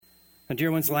And dear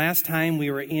ones, last time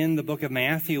we were in the book of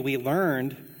Matthew, we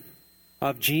learned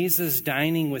of Jesus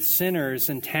dining with sinners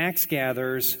and tax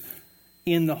gatherers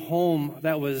in the home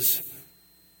that was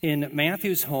in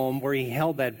Matthew's home where he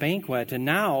held that banquet. And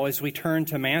now, as we turn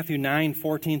to Matthew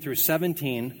 9:14 through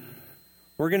 17,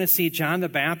 we're going to see John the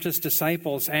Baptist's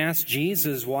disciples ask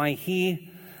Jesus why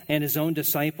he and his own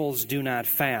disciples do not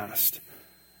fast.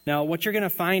 Now, what you're going to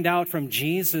find out from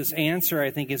Jesus' answer,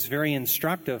 I think, is very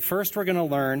instructive. First, we're going to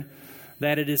learn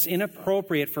that it is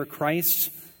inappropriate for Christ's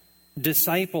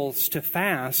disciples to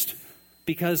fast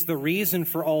because the reason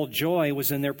for all joy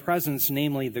was in their presence,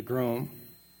 namely the groom.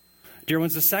 Dear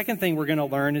ones, the second thing we're going to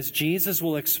learn is Jesus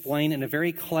will explain in a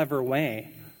very clever way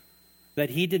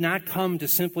that he did not come to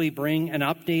simply bring an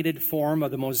updated form of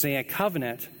the Mosaic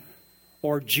covenant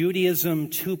or Judaism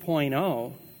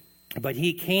 2.0, but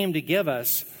he came to give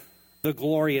us the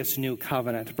glorious new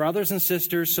covenant. Brothers and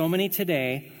sisters, so many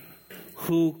today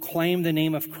who claim the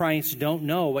name of Christ don't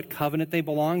know what covenant they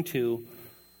belong to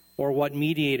or what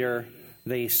mediator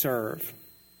they serve.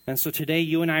 And so today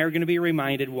you and I are going to be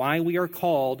reminded why we are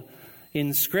called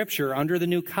in Scripture under the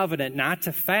new covenant not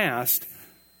to fast,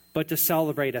 but to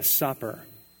celebrate a supper.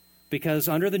 Because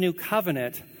under the new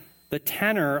covenant, the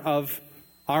tenor of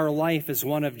our life is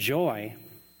one of joy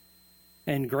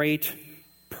and great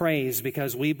praise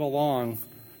because we belong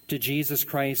to Jesus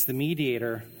Christ, the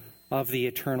mediator of the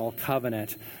eternal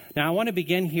covenant. Now, I want to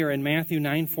begin here in Matthew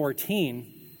 9:14,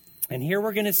 and here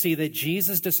we're going to see that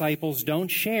Jesus' disciples don't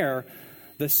share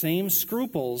the same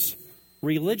scruples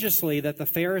religiously that the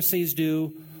Pharisees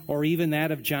do, or even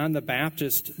that of John the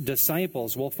Baptist's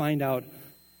disciples. We'll find out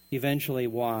eventually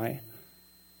why.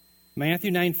 Matthew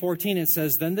 9:14, it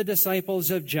says, "Then the disciples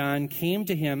of John came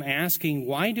to him asking,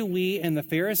 'Why do we and the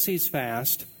Pharisees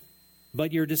fast,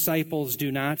 but your disciples do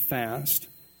not fast?'"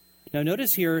 Now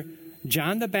notice here,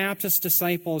 John the Baptist's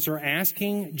disciples are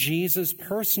asking Jesus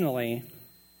personally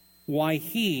why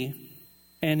he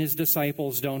and his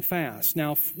disciples don't fast.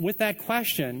 Now, with that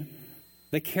question,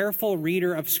 the careful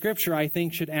reader of Scripture, I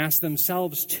think, should ask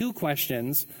themselves two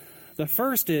questions. The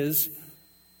first is,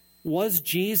 was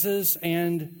Jesus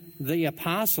and the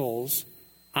apostles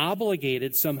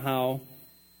obligated somehow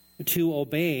to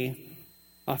obey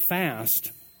a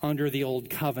fast under the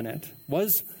Old Covenant?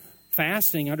 Was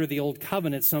fasting under the Old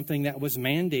Covenant something that was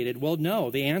mandated? Well, no.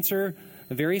 The answer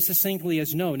very succinctly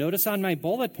is no. Notice on my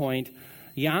bullet point,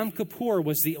 Yom Kippur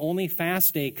was the only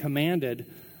fast day commanded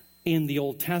in the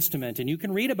Old Testament. And you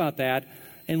can read about that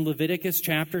in Leviticus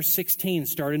chapter 16,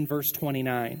 start in verse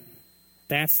 29.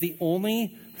 That's the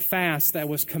only fast that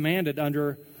was commanded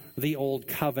under the Old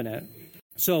Covenant.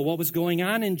 So what was going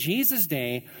on in Jesus'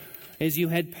 day is you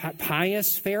had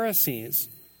pious Pharisees,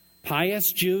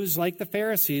 pious Jews like the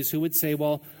Pharisees who would say,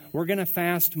 well, we're going to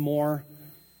fast more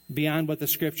beyond what the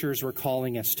Scriptures were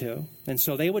calling us to. And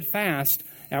so they would fast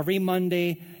every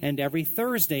Monday and every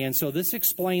Thursday. And so this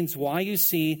explains why you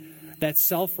see that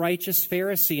self-righteous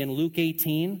Pharisee in Luke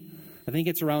 18. I think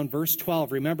it's around verse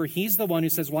 12. Remember, he's the one who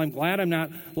says, well, I'm glad I'm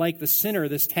not like the sinner,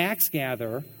 this tax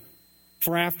gatherer.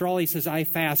 For after all, he says, I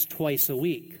fast twice a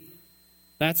week.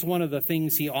 That's one of the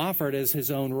things he offered as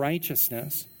his own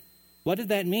righteousness. What did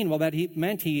that mean? Well, that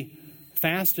meant he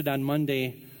fasted on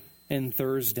Monday and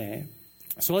Thursday.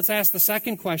 So let's ask the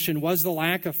second question. Was the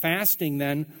lack of fasting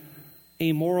then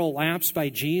a moral lapse by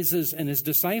Jesus and his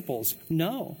disciples?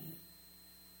 No.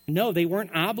 No, they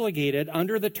weren't obligated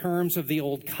under the terms of the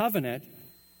Old Covenant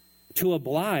to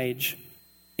oblige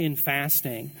in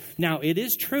fasting. Now, it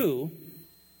is true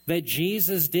that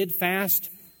Jesus did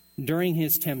fast during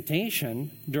his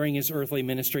temptation, during his earthly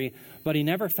ministry, but he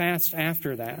never fasted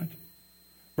after that.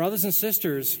 Brothers and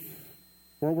sisters,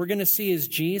 what we're going to see is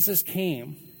Jesus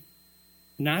came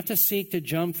not to seek to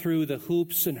jump through the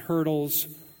hoops and hurdles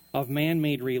of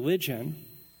man-made religion,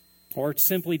 or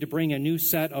simply to bring a new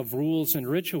set of rules and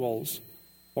rituals,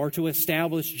 or to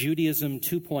establish Judaism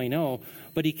 2.0,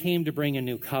 but he came to bring a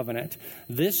new covenant.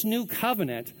 This new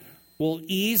covenant will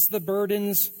ease the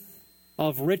burdens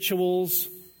of rituals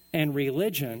and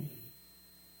religion,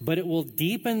 but it will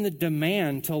deepen the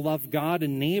demand to love God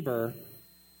and neighbor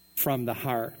from the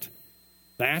heart.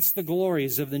 That's the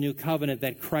glories of the new covenant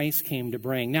that Christ came to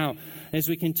bring. Now, as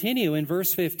we continue in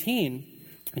verse 15,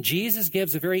 Jesus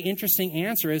gives a very interesting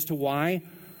answer as to why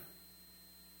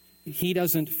he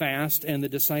doesn't fast and the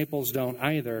disciples don't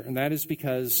either. And that is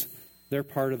because they're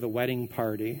part of the wedding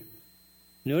party.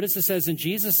 Notice it says, and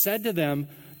Jesus said to them,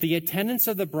 the attendants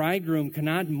of the bridegroom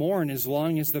cannot mourn as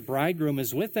long as the bridegroom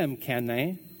is with them, can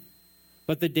they?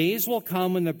 But the days will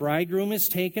come when the bridegroom is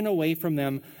taken away from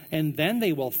them, and then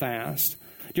they will fast.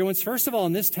 Dear ones, first of all,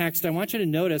 in this text, I want you to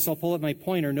notice, I'll pull up my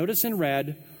pointer, notice in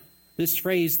red, This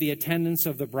phrase, the attendants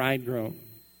of the bridegroom,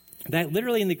 that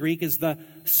literally in the Greek is the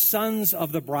sons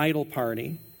of the bridal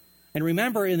party. And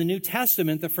remember, in the New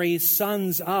Testament, the phrase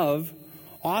sons of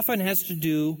often has to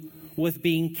do with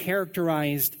being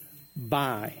characterized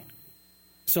by.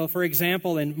 So, for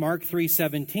example, in Mark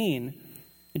 3:17,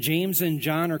 James and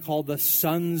John are called the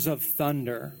sons of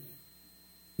thunder,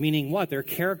 meaning what? They're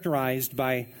characterized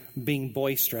by being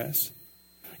boisterous.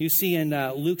 You see in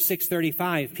Luke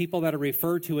 6:35, people that are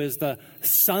referred to as the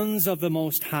sons of the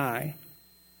Most High,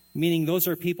 meaning those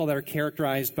are people that are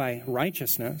characterized by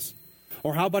righteousness.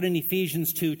 Or how about in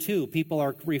Ephesians 2:2, people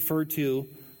are referred to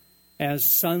as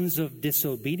sons of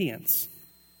disobedience.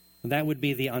 That would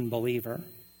be the unbeliever.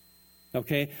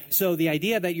 Okay? So the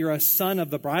idea that you're a son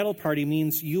of the bridal party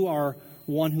means you are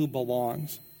one who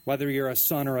belongs. Whether you're a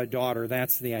son or a daughter,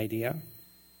 that's the idea.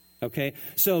 Okay?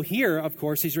 So here, of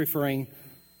course, he's referring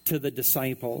to the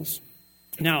disciples.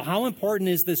 Now, how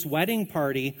important is this wedding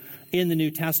party in the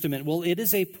New Testament? Well, it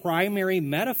is a primary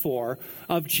metaphor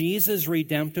of Jesus'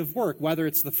 redemptive work. Whether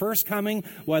it's the first coming,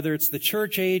 whether it's the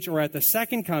church age, or at the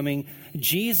second coming,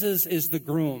 Jesus is the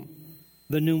groom,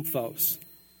 the nymphos.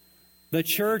 The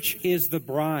church is the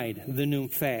bride, the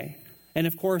nymphae. And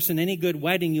of course, in any good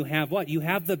wedding, you have what? You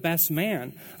have the best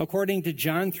man. According to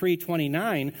John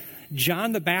 3:29,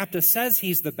 John the Baptist says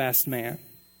he's the best man.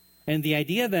 And the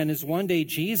idea then is one day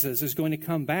Jesus is going to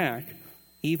come back,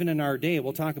 even in our day,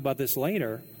 we'll talk about this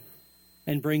later,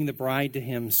 and bring the bride to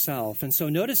himself. And so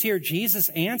notice here Jesus'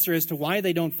 answer as to why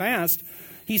they don't fast.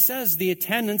 He says the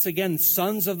attendants, again,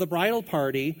 sons of the bridal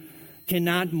party,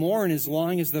 cannot mourn as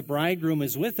long as the bridegroom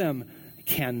is with them.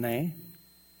 Can they?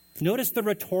 Notice the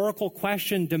rhetorical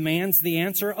question demands the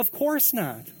answer, of course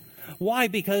not. Why?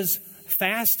 Because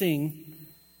fasting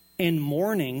and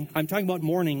mourning, I'm talking about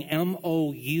mourning, M-O-U-R-N-I-N-G,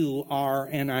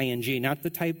 not the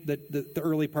type, the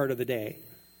early part of the day.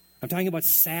 I'm talking about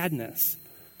sadness.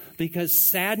 Because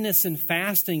sadness and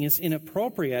fasting is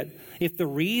inappropriate if the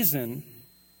reason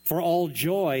for all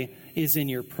joy is in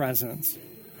your presence.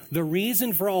 The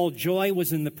reason for all joy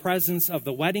was in the presence of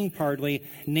the wedding party,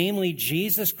 namely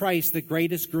Jesus Christ, the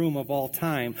greatest groom of all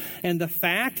time. And the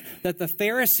fact that the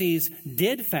Pharisees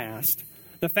did fast,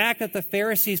 the fact that the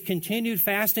Pharisees continued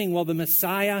fasting while the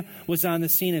Messiah was on the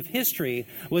scene of history,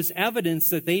 was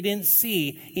evidence that they didn't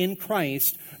see in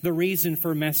Christ the reason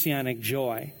for messianic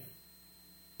joy.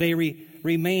 They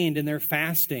remained in their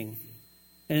fasting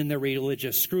and in their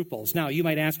religious scruples. Now, you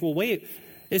might ask, well, wait,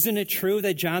 isn't it true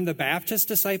that John the Baptist's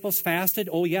disciples fasted?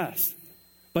 Oh, yes.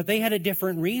 But they had a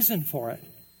different reason for it.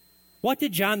 What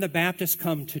did John the Baptist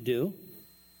come to do?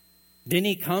 Didn't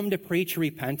he come to preach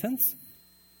repentance?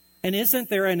 And isn't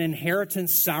there an inherent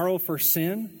sorrow for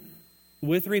sin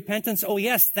with repentance? Oh,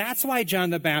 yes, that's why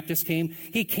John the Baptist came.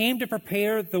 He came to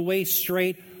prepare the way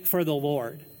straight for the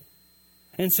Lord.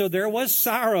 And so there was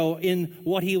sorrow in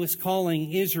what he was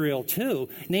calling Israel too,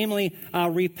 namely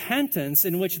repentance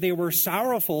in which they were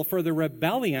sorrowful for the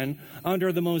rebellion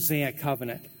under the Mosaic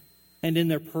covenant and in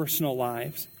their personal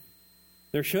lives.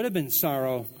 There should have been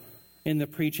sorrow in the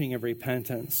preaching of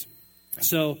repentance.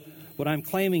 So what I'm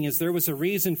claiming is there was a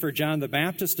reason for John the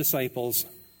Baptist's disciples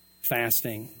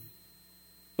fasting,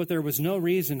 but there was no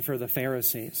reason for the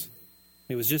Pharisees.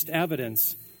 It was just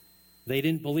evidence they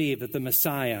didn't believe that the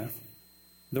Messiah,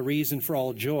 the reason for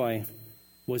all joy,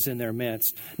 was in their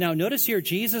midst. Now, notice here,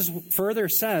 Jesus further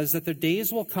says that the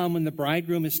days will come when the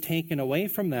bridegroom is taken away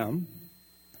from them.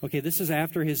 Okay, this is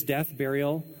after his death,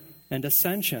 burial, and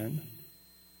ascension.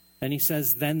 And he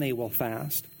says, then they will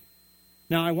fast.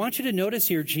 Now, I want you to notice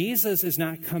here, Jesus is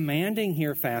not commanding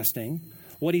here fasting.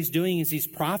 What he's doing is he's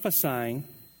prophesying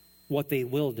what they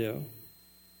will do.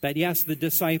 That, yes, the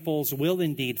disciples will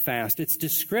indeed fast. It's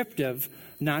descriptive,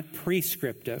 not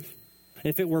prescriptive.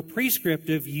 If it were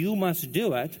prescriptive, you must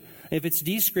do it. If it's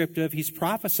descriptive, he's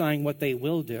prophesying what they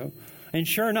will do. And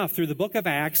sure enough, through the book of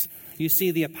Acts, you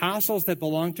see the apostles that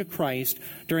belong to Christ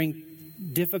during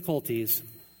difficulties,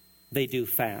 they do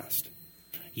fast.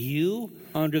 You,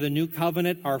 under the new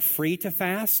covenant, are free to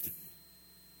fast,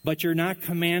 but you're not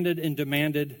commanded and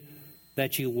demanded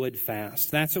that you would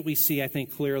fast. That's what we see, I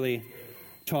think, clearly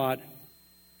taught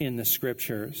in the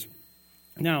Scriptures.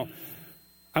 Now,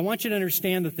 I want you to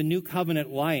understand that the new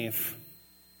covenant life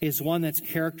is one that's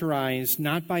characterized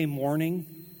not by mourning,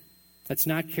 that's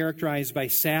not characterized by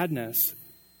sadness,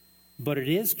 but it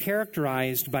is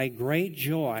characterized by great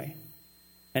joy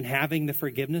and having the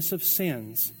forgiveness of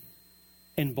sins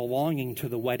and belonging to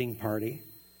the wedding party,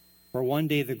 where one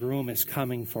day the groom is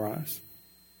coming for us.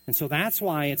 And so that's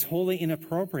why it's wholly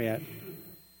inappropriate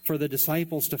for the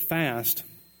disciples to fast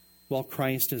while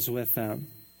Christ is with them.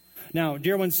 Now,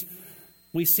 dear ones,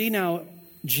 we see now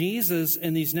Jesus,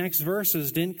 in these next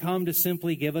verses, didn't come to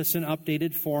simply give us an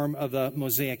updated form of the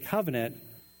Mosaic covenant,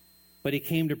 but he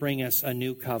came to bring us a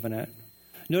new covenant.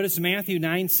 Notice Matthew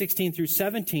 9:16 through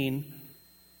 17,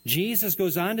 Jesus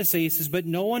goes on to say, he says, "But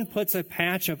no one puts a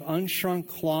patch of unshrunk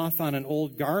cloth on an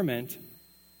old garment,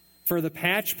 for the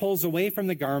patch pulls away from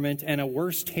the garment, and a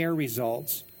worse tear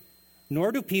results.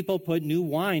 Nor do people put new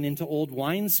wine into old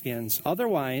wineskins.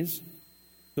 Otherwise,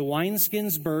 the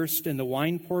wineskins burst, and the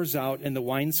wine pours out, and the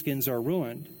wineskins are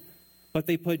ruined. But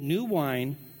they put new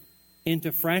wine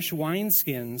into fresh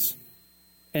wineskins,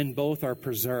 and both are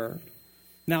preserved."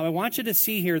 Now, I want you to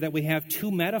see here that we have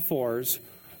two metaphors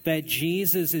that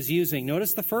Jesus is using.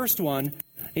 Notice the first one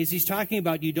is he's talking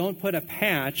about you don't put a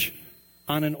patch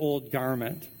on an old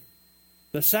garment.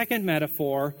 The second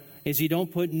metaphor is you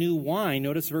don't put new wine,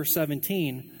 notice verse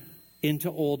 17, into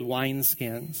old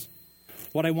wineskins.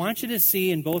 What I want you to see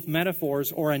in both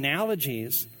metaphors or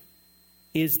analogies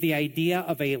is the idea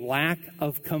of a lack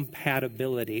of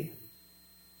compatibility.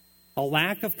 A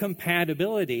lack of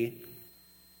compatibility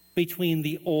between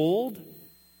the old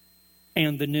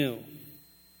and the new.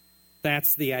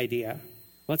 That's the idea.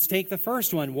 Let's take the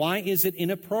first one. Why is it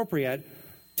inappropriate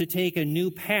to take a new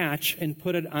patch and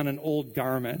put it on an old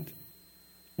garment?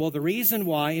 Well, the reason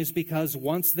why is because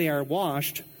once they are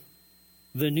washed,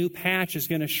 the new patch is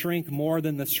going to shrink more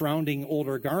than the surrounding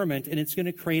older garment, and it's going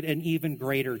to create an even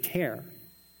greater tear.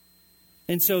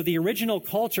 And so the original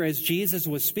culture, as Jesus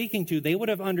was speaking to, they would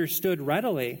have understood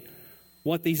readily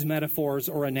what these metaphors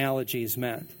or analogies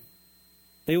meant.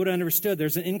 They would have understood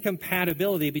there's an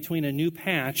incompatibility between a new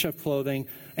patch of clothing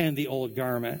and the old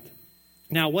garment.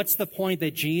 Now, what's the point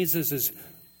that Jesus is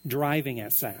driving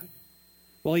us at?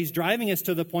 Well, he's driving us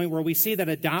to the point where we see that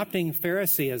adopting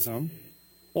Pharisaism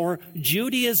or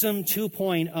Judaism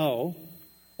 2.0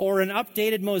 or an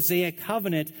updated Mosaic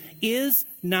covenant is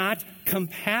not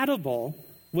compatible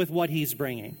with what he's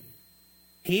bringing.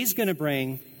 He's going to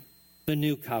bring the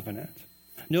new covenant.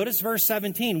 Notice verse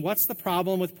 17. What's the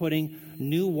problem with putting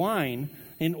new wine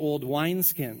in old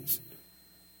wineskins?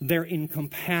 They're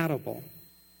incompatible.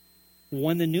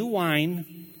 When the new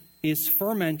wine is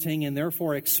fermenting and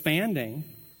therefore expanding,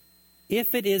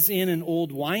 if it is in an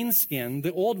old wineskin,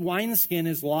 the old wineskin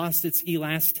has lost its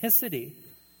elasticity,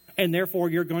 and therefore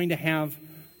you're going to have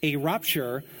a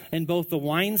rupture in both the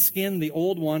wineskin, the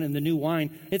old one, and the new wine.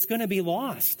 It's going to be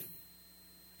lost.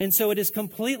 And so it is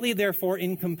completely, therefore,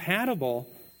 incompatible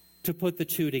to put the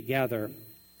two together.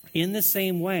 In the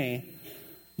same way,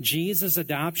 Jesus'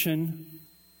 adoption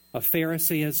of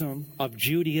Pharisaism, of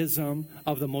Judaism,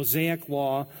 of the Mosaic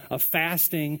Law, of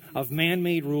fasting, of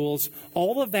man-made rules,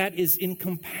 all of that is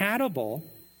incompatible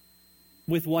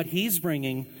with what he's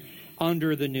bringing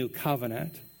under the new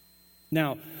covenant.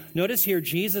 Now, notice here,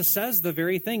 Jesus says the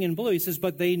very thing in blue. He says,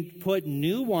 "But they put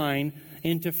new wine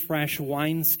into fresh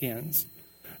wineskins."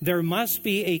 There must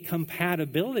be a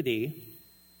compatibility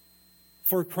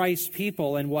for Christ's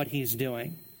people and what he's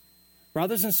doing.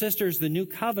 Brothers and sisters, the new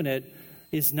covenant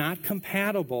is not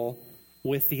compatible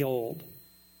with the old.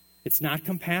 It's not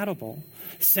compatible.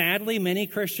 Sadly, many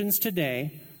Christians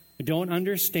today don't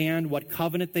understand what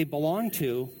covenant they belong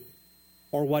to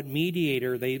or what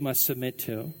mediator they must submit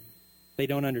to. They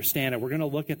don't understand it. We're going to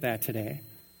look at that today.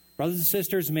 Brothers and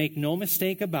sisters, make no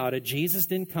mistake about it. Jesus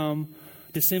didn't come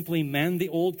to simply mend the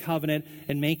old covenant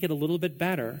and make it a little bit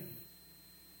better.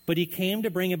 But he came to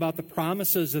bring about the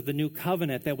promises of the new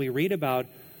covenant that we read about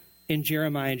in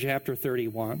Jeremiah chapter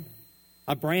 31.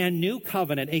 A brand new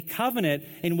covenant, a covenant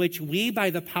in which we, by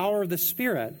the power of the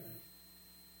Spirit,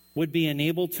 would be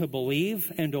enabled to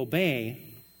believe and obey,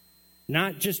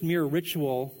 not just mere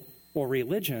ritual or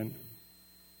religion,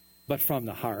 but from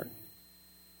the heart.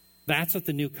 That's what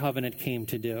the new covenant came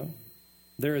to do.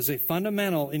 There is a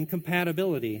fundamental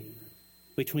incompatibility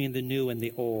between the new and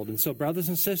the old. And so, brothers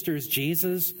and sisters,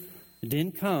 Jesus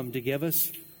didn't come to give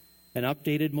us an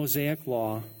updated Mosaic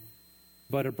law,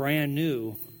 but a brand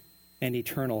new and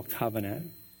eternal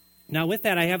covenant. Now, with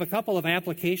that, I have a couple of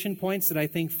application points that I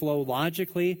think flow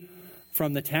logically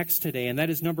from the text today. And that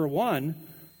is, number one,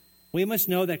 we must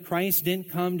know that Christ didn't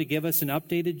come to give us an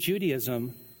updated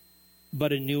Judaism,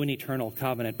 but a new and eternal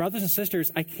covenant. Brothers and sisters,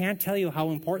 I can't tell you how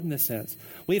important this is.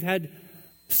 We've had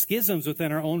schisms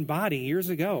within our own body years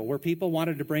ago where people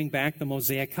wanted to bring back the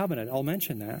Mosaic covenant. I'll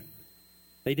mention that.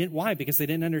 They didn't. Why? Because they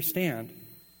didn't understand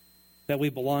that we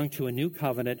belong to a new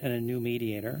covenant and a new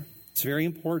mediator. It's very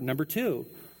important. Number two,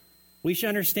 we should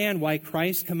understand why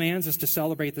Christ commands us to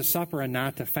celebrate the supper and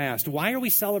not to fast. Why are we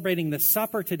celebrating the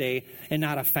supper today and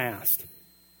not a fast?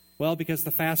 Well, because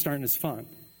the fasts aren't as fun.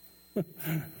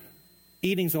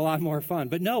 Eating's a lot more fun.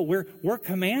 But no, we're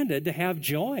commanded to have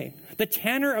joy. The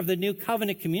tenor of the new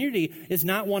covenant community is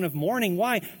not one of mourning.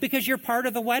 Why? Because you're part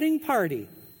of the wedding party.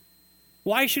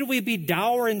 Why should we be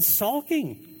dour and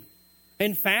sulking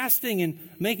and fasting and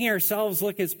making ourselves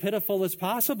look as pitiful as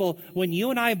possible when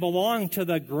you and I belong to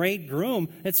the great groom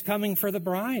that's coming for the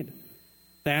bride?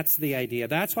 That's the idea.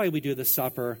 That's why we do the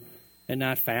supper and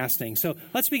not fasting. So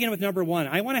let's begin with number one.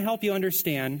 I want to help you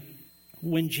understand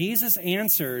when Jesus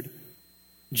answered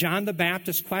John the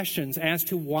Baptist's questions as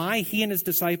to why he and his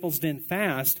disciples didn't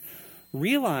fast,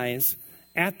 realize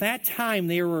at that time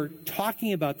they were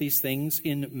talking about these things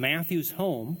in Matthew's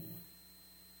home.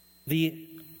 The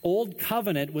old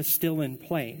covenant was still in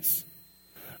place.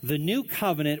 The new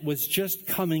covenant was just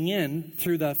coming in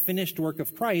through the finished work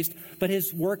of Christ, but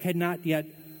his work had not yet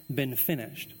been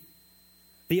finished.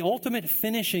 The ultimate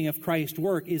finishing of Christ's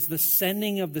work is the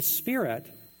sending of the Spirit,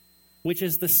 which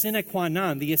is the sine qua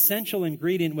non, the essential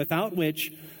ingredient without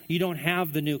which you don't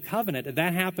have the new covenant.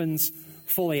 That happens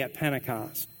fully at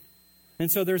Pentecost.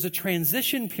 And so there's a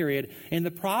transition period. And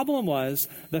the problem was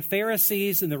the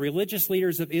Pharisees and the religious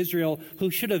leaders of Israel, who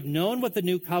should have known what the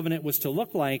new covenant was to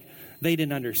look like, they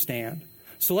didn't understand.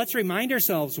 So let's remind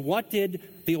ourselves, what did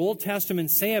the Old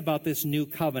Testament say about this new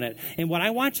covenant? And what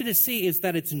I want you to see is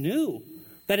that it's new,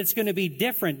 that it's going to be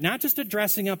different, not just a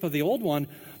dressing up of the old one,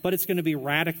 but it's going to be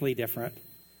radically different.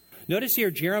 Notice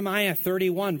here, Jeremiah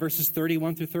 31, verses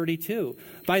 31 through 32.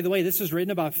 By the way, this was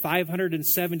written about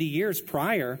 570 years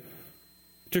prior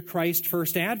to Christ's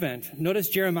first advent. Notice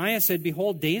Jeremiah said,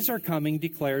 "Behold, days are coming,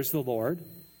 declares the Lord,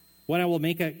 when I will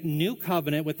make a new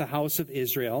covenant with the house of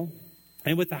Israel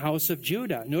and with the house of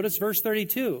Judah." Notice verse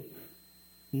 32.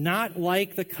 "Not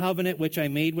like the covenant which I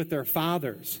made with their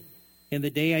fathers in the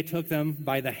day I took them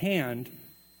by the hand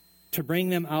to bring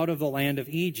them out of the land of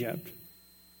Egypt.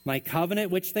 My covenant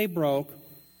which they broke,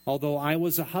 although I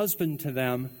was a husband to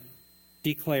them,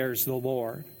 declares the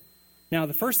Lord." Now,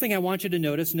 the first thing I want you to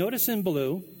notice in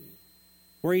blue,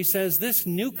 where he says this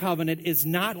new covenant is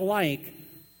not like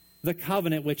the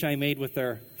covenant which I made with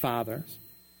their fathers.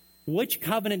 Which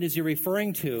covenant is he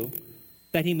referring to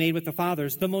that he made with the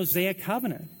fathers? The Mosaic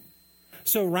covenant.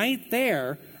 So right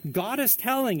there, God is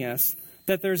telling us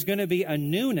that there's going to be a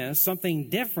newness, something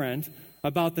different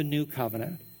about the new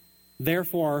covenant.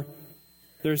 Therefore,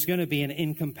 there's going to be an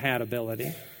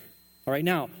incompatibility. All right,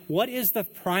 now, what is the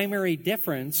primary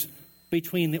difference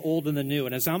between the old and the new?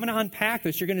 And as I'm going to unpack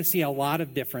this, you're going to see a lot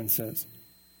of differences.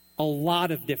 A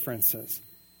lot of differences.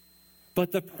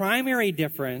 But the primary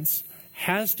difference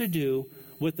has to do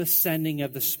with the sending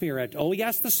of the Spirit. Oh,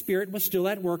 yes, the Spirit was still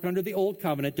at work under the old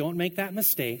covenant. Don't make that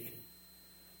mistake.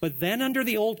 But then under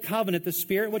the old covenant, the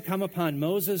Spirit would come upon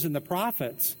Moses and the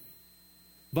prophets.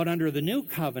 But under the new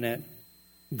covenant,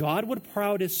 God would pour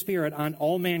out his Spirit on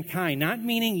all mankind, not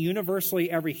meaning universally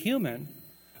every human,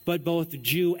 but both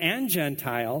Jew and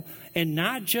Gentile, and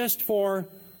not just for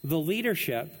the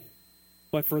leadership,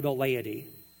 but for the laity,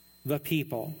 the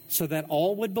people, so that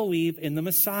all would believe in the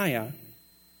Messiah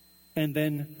and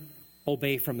then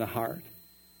obey from the heart.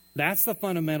 That's the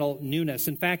fundamental newness.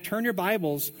 In fact, turn your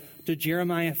Bibles to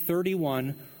Jeremiah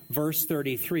 31, verse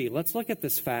 33. Let's look at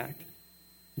this fact.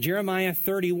 Jeremiah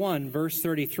 31, verse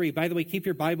 33. By the way, keep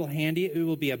your Bible handy. It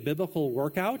will be a biblical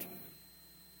workout.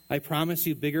 I promise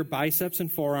you bigger biceps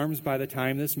and forearms by the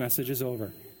time this message is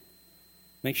over.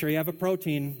 Make sure you have a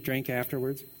protein drink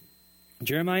afterwards.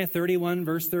 Jeremiah 31,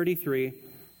 verse 33.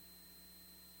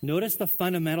 Notice the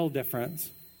fundamental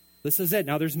difference. This is it.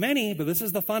 Now, there's many, but this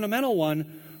is the fundamental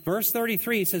one. Verse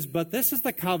 33 says, "But this is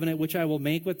the covenant which I will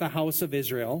make with the house of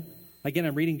Israel." Again,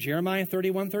 I'm reading Jeremiah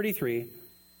 31, 33.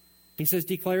 He says,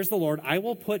 "Declares the Lord, I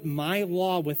will put my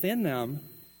law within them,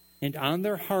 and on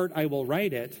their heart I will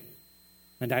write it,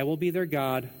 and I will be their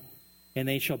God, and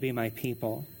they shall be my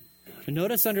people." And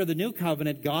notice under the new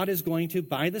covenant, God is going to,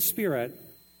 by the Spirit,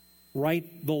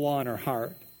 write the law in our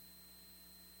heart.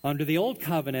 Under the old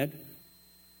covenant,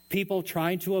 people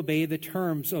tried to obey the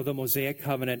terms of the Mosaic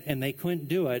covenant, and they couldn't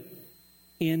do it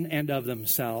in and of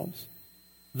themselves.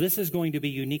 This is going to be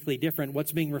uniquely different.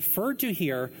 What's being referred to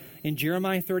here in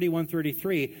Jeremiah 31,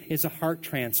 33 is a heart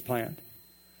transplant.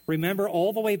 Remember,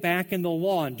 all the way back in the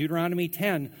law, in Deuteronomy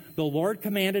 10, the Lord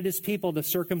commanded his people to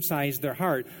circumcise their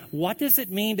heart. What does it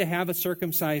mean to have a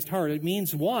circumcised heart? It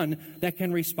means one that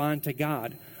can respond to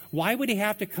God. Why would he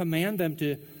have to command them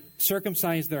to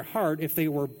circumcise their heart if they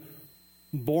were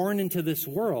born into this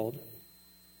world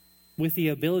with the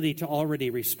ability to already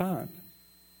respond?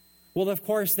 Well, of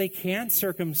course, they can't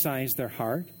circumcise their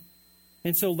heart.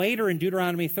 And so later in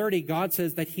Deuteronomy 30, God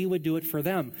says that he would do it for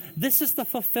them. This is the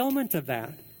fulfillment of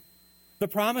that. The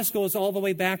promise goes all the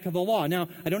way back to the law. Now,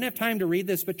 I don't have time to read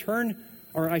this, but turn,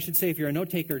 or I should say if you're a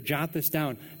note taker, jot this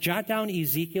down. Jot down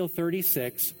Ezekiel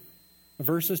 36,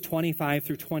 verses 25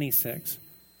 through 26.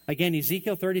 Again,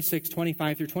 Ezekiel 36,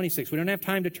 25 through 26. We don't have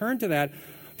time to turn to that,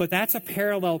 but that's a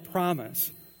parallel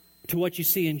promise to what you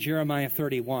see in Jeremiah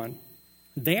 31.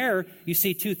 There, you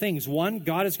see two things. One,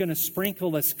 God is going to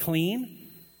sprinkle us clean.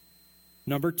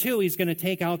 Number two, he's going to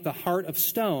take out the heart of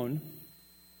stone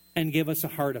and give us a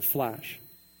heart of flesh.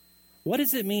 What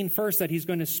does it mean, first, that he's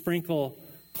going to sprinkle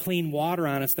clean water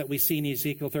on us that we see in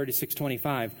Ezekiel 36,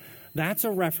 25? That's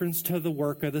a reference to the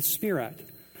work of the Spirit.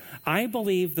 I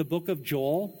believe the book of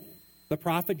Joel, the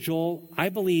prophet Joel, I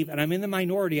believe, and I'm in the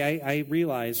minority, I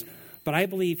realize, but I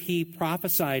believe he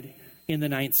prophesied in the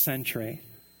 9th century.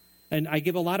 And I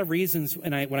give a lot of reasons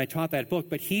when I taught that book,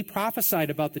 but he prophesied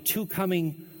about the two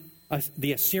coming,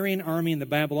 the Assyrian army and the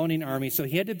Babylonian army, so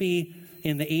he had to be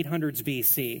in the 800s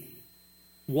BC.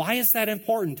 Why is that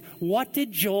important? What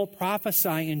did Joel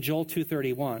prophesy in Joel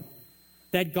 2:31?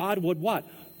 That God would what?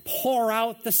 Pour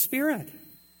out the Spirit.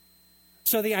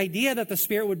 So the idea that the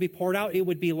Spirit would be poured out, it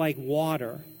would be like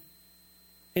water.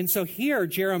 And so here,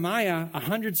 Jeremiah,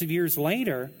 hundreds of years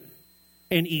later,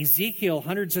 and Ezekiel,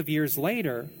 hundreds of years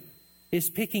later, is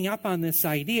picking up on this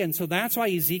idea. And so that's why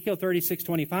Ezekiel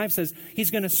 36:25 says he's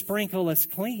going to sprinkle us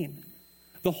clean.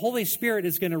 The Holy Spirit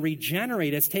is going to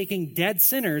regenerate us, taking dead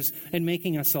sinners and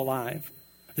making us alive.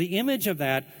 The image of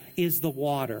that is the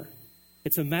water.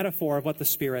 It's a metaphor of what the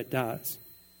Spirit does.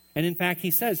 And in fact, he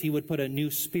says he would put a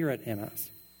new spirit in us.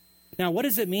 Now, what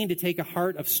does it mean to take a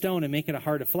heart of stone and make it a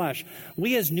heart of flesh?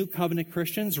 We as New Covenant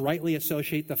Christians rightly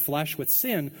associate the flesh with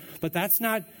sin, but that's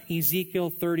not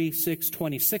Ezekiel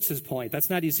 36:26's point.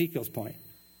 That's not Ezekiel's point.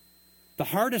 The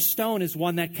heart of stone is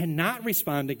one that cannot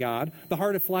respond to God. The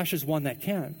heart of flesh is one that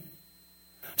can.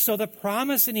 So the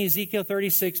promise in Ezekiel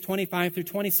 36, 25 through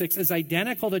 26 is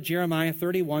identical to Jeremiah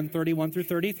 31, 31 through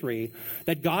 33,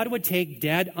 that God would take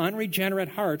dead, unregenerate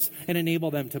hearts and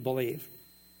enable them to believe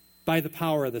by the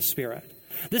power of the Spirit.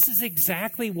 This is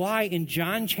exactly why in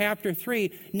John chapter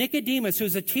 3, Nicodemus,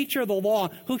 who's a teacher of the law,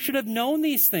 who should have known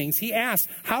these things, he asked,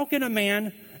 how can a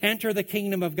man enter the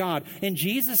kingdom of God? And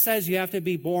Jesus says you have to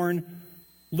be born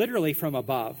literally from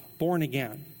above, born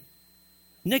again.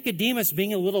 Nicodemus,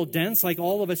 being a little dense like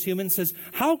all of us humans, says,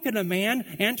 how can a man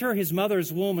enter his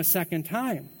mother's womb a second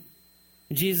time?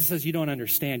 And Jesus says, you don't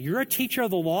understand. You're a teacher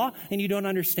of the law and you don't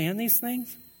understand these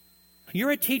things?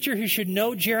 You're a teacher who should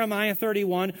know Jeremiah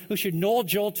 31, who should know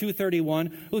Joel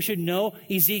 2:31, who should know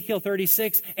Ezekiel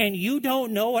 36, and you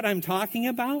don't know what I'm talking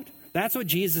about? That's what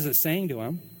Jesus is saying to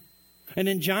him. And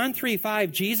in John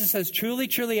 3:5, Jesus says, truly,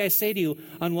 truly, I say to you,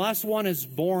 unless one is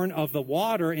born of the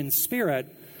water and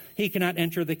Spirit, he cannot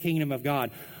enter the kingdom of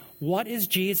God. What is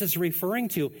Jesus referring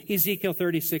to? Ezekiel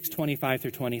 36, 25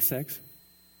 through 26.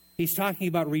 He's talking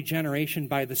about regeneration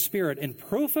by the Spirit. And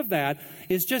proof of that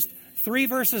is just 3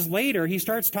 verses later, he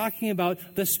starts talking about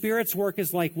the Spirit's work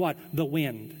is like what? The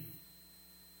wind.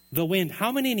 The wind.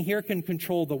 How many in here can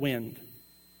control the wind?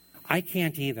 I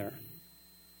can't either.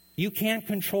 You can't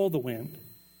control the wind.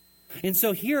 And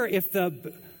so here, if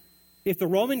the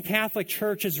Roman Catholic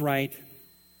Church is right,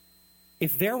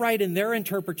 if they're right in their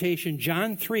interpretation,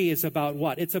 John 3 is about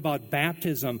what? It's about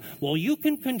baptism. Well, you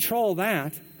can control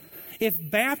that. If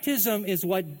baptism is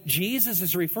what Jesus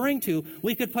is referring to,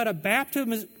 we could put a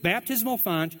baptismal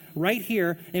font right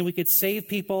here, and we could save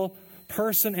people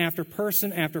person after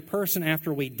person after person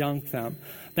after we dunk them.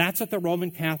 That's what the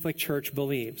Roman Catholic Church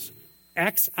believes.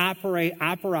 Ex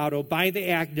operato, by the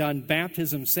act done,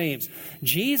 baptism saves.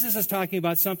 Jesus is talking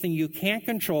about something you can't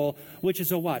control, which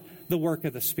is a what? The work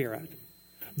of the Spirit.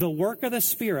 The work of the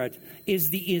Spirit is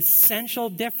the essential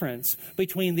difference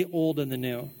between the old and the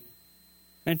new.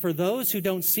 And for those who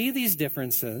don't see these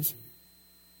differences,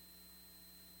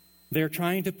 they're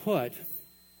trying to put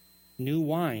new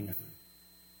wine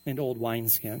in old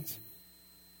wineskins.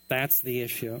 That's the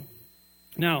issue.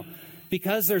 Now,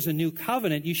 because there's a new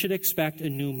covenant, you should expect a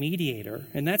new mediator.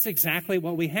 And that's exactly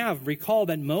what we have. Recall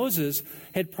that Moses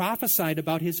had prophesied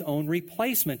about his own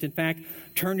replacement. In fact,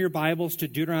 turn your Bibles to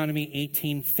Deuteronomy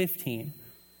 18:15.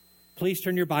 Please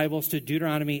turn your Bibles to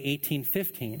Deuteronomy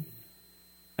 18:15.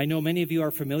 I know many of you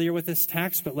are familiar with this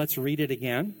text, but let's read it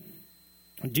again.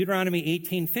 Deuteronomy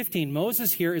 18:15,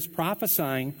 Moses here is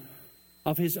prophesying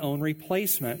of his own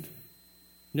replacement.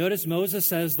 Notice Moses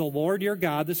says, the Lord your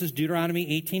God, this is Deuteronomy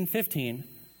 18:15,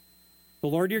 the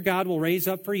Lord your God will raise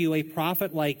up for you a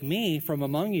prophet like me from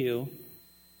among you.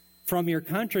 From your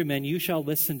countrymen you shall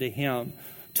listen to him.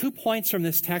 2 points from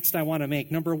this text I want to make.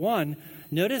 Number one,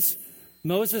 notice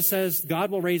Moses says,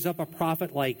 God will raise up a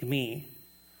prophet like me.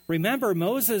 Remember,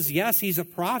 Moses, yes, he's a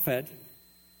prophet,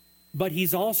 but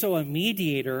he's also a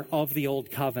mediator of the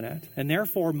Old Covenant. And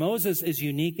therefore, Moses is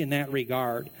unique in that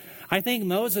regard. I think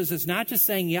Moses is not just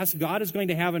saying, yes, God is going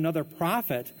to have another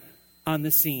prophet on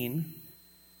the scene,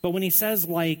 but when he says,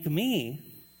 like me,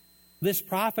 this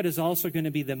prophet is also going to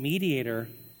be the mediator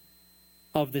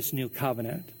of this new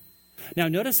covenant. Now,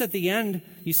 notice at the end,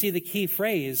 you see the key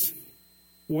phrase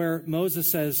where Moses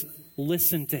says,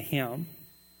 listen to him.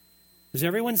 Does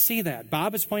everyone see that?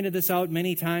 Bob has pointed this out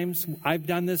many times. I've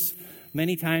done this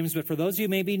many times, but for those of you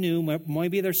who may be new,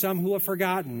 maybe there's some who have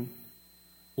forgotten,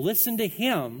 listen to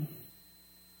him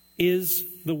is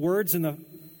the words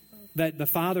that the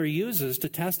Father uses to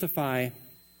testify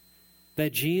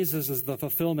that Jesus is the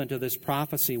fulfillment of this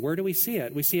prophecy. Where do we see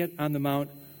it? We see it on the Mount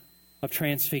of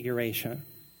Transfiguration,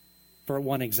 for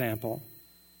one example.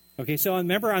 Okay, so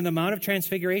remember on the Mount of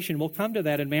Transfiguration, we'll come to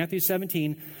that in Matthew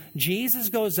 17, Jesus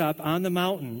goes up on the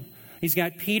mountain. He's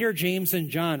got Peter, James, and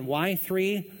John. Why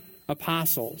 3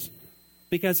 apostles?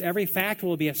 Because every fact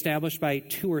will be established by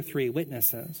 2 or 3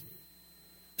 witnesses.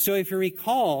 So if you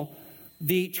recall,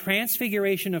 the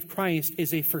transfiguration of Christ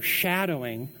is a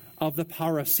foreshadowing of the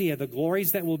parousia, the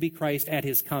glories that will be Christ at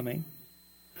his coming.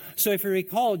 So if you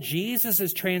recall, Jesus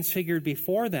is transfigured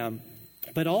before them,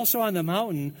 but also on the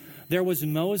mountain, there was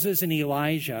Moses and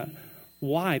Elijah.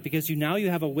 Why? Because now you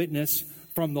have a witness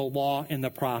from the law and the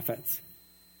prophets.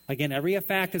 Again, every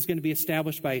fact is going to be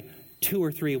established by 2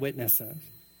 or 3 witnesses.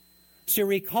 So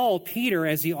recall, Peter,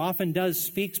 as he often does,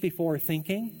 speaks before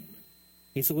thinking.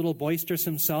 He's a little boisterous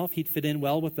himself. He'd fit in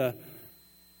well with the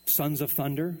sons of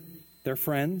thunder, their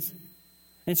friends.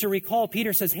 And so recall,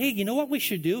 Peter says, hey, you know what we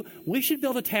should do? We should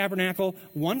build a tabernacle,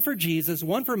 one for Jesus,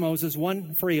 one for Moses,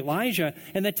 one for Elijah.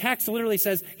 And the text literally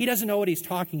says he doesn't know what he's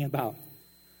talking about.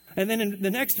 And then in the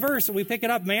next verse, we pick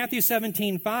it up, Matthew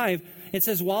 17:5, it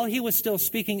says, while he was still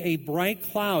speaking, a bright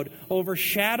cloud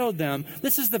overshadowed them.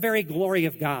 This is the very glory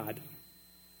of God.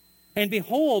 And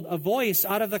behold, a voice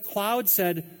out of the cloud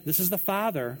said, this is the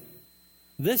Father.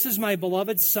 This is my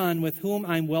beloved Son with whom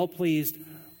I'm well pleased.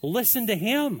 Listen to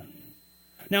him.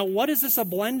 Now, what is this a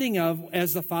blending of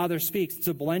as the Father speaks? It's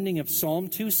a blending of Psalm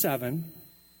 2:7,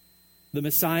 the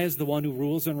Messiah is the one who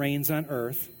rules and reigns on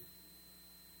earth,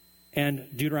 and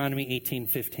Deuteronomy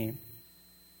 18:15.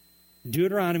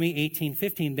 Deuteronomy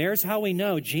 18:15, there's how we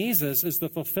know Jesus is the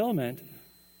fulfillment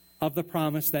of the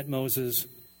promise that Moses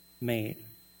made.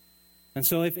 And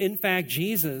so if in fact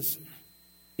Jesus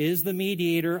is the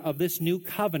mediator of this new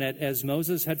covenant as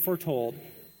Moses had foretold,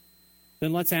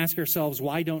 then let's ask ourselves,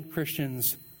 why don't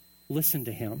Christians listen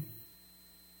to him?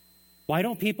 Why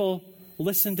don't people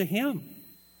listen to him?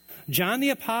 John the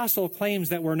Apostle claims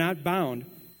that we're not bound.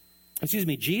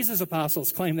 Jesus'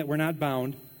 apostles claim that we're not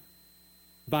bound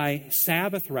by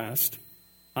Sabbath rest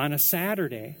on a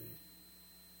Saturday.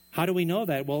 How do we know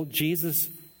that? Well, Jesus'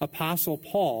 apostle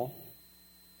Paul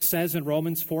says in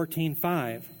Romans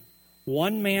 14:5,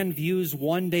 one man views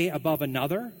one day above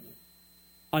another.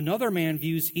 Another man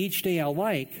views each day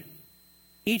alike.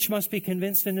 Each must be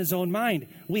convinced in his own mind.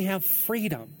 We have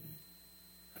freedom.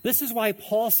 This is why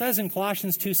Paul says in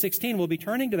Colossians 2:16, we'll be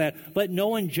turning to that, let no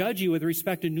one judge you with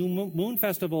respect to new moon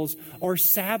festivals or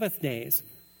Sabbath days.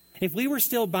 If we were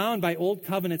still bound by Old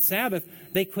Covenant Sabbath,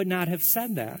 they could not have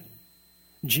said that.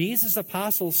 Jesus'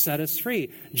 apostles set us free.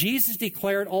 Jesus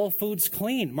declared all foods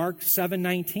clean, Mark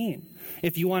 7:19.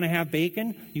 If you want to have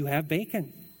bacon, you have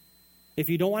bacon. If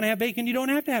you don't want to have bacon, you don't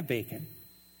have to have bacon.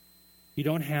 You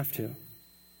don't have to.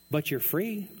 But you're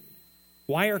free.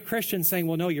 Why are Christians saying,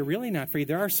 well, no, you're really not free?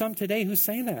 There are some today who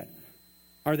say that.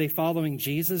 Are they following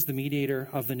Jesus, the mediator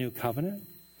of the new covenant?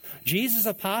 Jesus'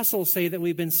 apostles say that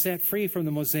we've been set free from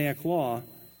the Mosaic Law.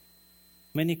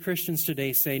 Many Christians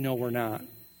today say, no, we're not.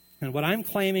 And what I'm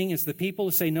claiming is the people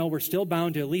who say, no, we're still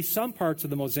bound to at least some parts of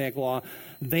the Mosaic Law,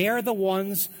 they are the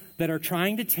ones that are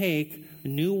trying to take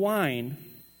new wine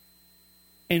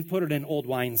and put it in old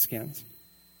wineskins.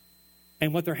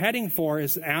 And what they're heading for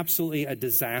is absolutely a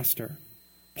disaster.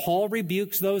 Paul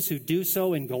rebukes those who do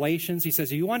so in Galatians. He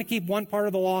says, if you want to keep one part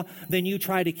of the law, then you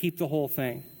try to keep the whole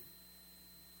thing.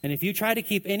 And if you try to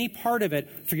keep any part of it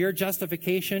for your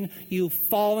justification, you've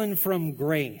fallen from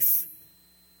grace.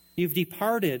 You've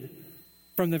departed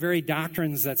from the very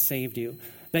doctrines that saved you.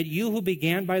 That you who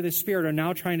began by the Spirit are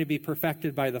now trying to be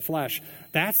perfected by the flesh.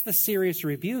 That's the serious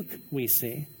rebuke we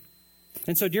see.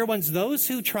 And so, dear ones, those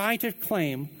who try to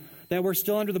claim that we're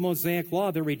still under the Mosaic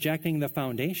Law, they're rejecting the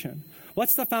foundation.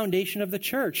 What's the foundation of the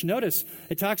church? Notice,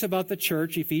 it talks about the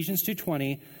church, Ephesians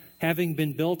 2:20, having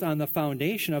been built on the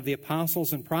foundation of the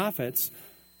apostles and prophets,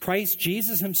 Christ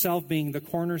Jesus himself being the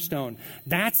cornerstone.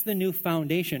 That's the new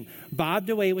foundation. Bob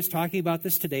DeWay was talking about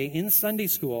this today in Sunday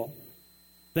school,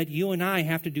 that you and I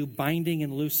have to do binding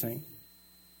and loosing.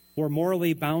 We're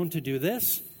morally bound to do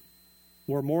this.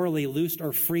 We're morally loosed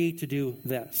or free to do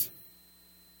this.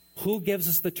 Who gives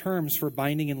us the terms for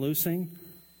binding and loosing?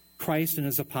 Christ and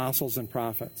his apostles and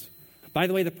prophets. By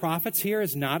the way, the prophets here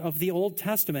is not of the Old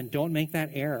Testament. Don't make that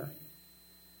error.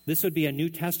 This would be a New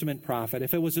Testament prophet.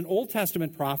 If it was an Old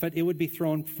Testament prophet, it would be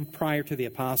thrown prior to the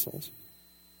apostles.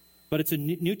 But it's a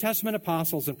New Testament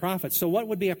apostles and prophets. So what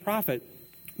would be a prophet?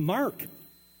 Mark.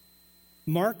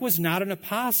 Mark was not an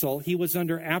apostle. He was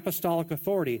under apostolic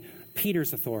authority,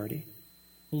 Peter's authority.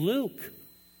 Luke.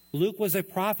 Luke was a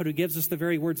prophet who gives us the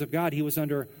very words of God. He was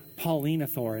under Pauline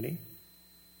authority.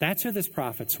 That's who these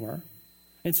prophets were.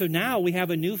 And so now we have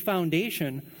a new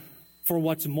foundation for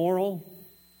what's moral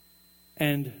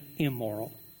and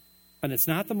immoral. And it's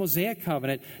not the Mosaic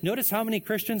covenant. Notice how many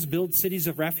Christians build cities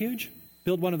of refuge?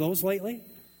 Build one of those lately?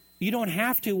 You don't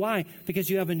have to. Why? Because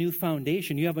you have a new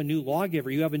foundation. You have a new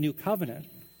lawgiver. You have a new covenant.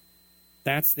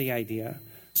 That's the idea.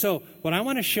 So what I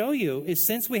want to show you is,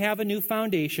 since we have a new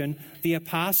foundation, the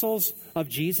apostles of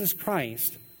Jesus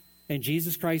Christ, and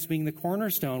Jesus Christ being the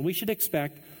cornerstone, we should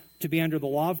expect to be under the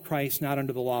law of Christ, not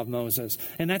under the law of Moses.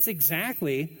 And that's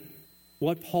exactly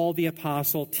what Paul the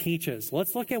apostle teaches.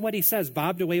 Let's look at what he says.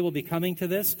 Bob DeWay will be coming to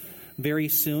this very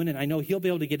soon, and I know he'll be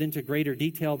able to get into greater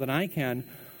detail than I can.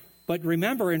 But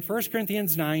remember, in 1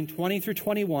 Corinthians 9, 20 through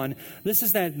 21, this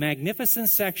is that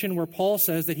magnificent section where Paul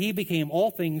says that he became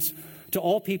all things to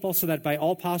all people so that by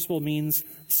all possible means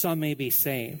some may be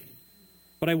saved.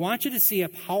 But I want you to see a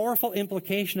powerful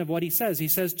implication of what he says. He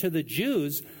says, to the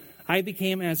Jews, I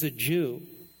became as a Jew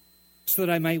so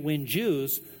that I might win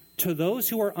Jews. To those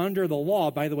who are under the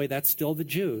law, by the way, that's still the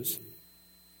Jews,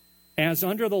 as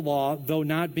under the law, though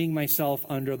not being myself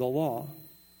under the law,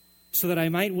 so that I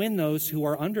might win those who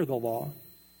are under the law.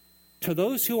 To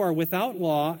those who are without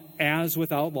law, as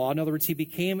without law. In other words, he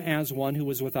became as one who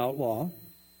was without law,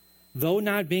 though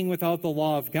not being without the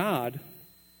law of God,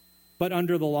 but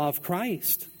under the law of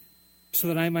Christ, so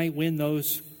that I might win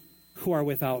those who are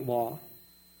without law.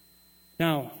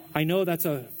 Now, I know that's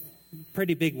a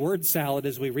pretty big word salad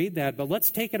as we read that, but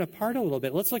let's take it apart a little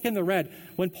bit. Let's look in the red.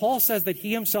 When Paul says that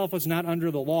he himself was not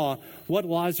under the law, what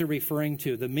laws are referring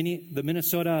to? The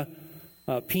Minnesota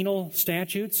penal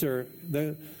statutes or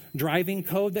the driving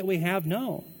code that we have?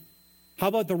 No. How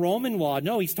about the Roman law?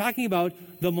 No, he's talking about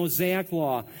the Mosaic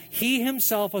Law. He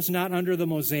himself was not under the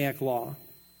Mosaic Law.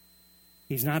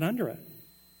 He's not under it.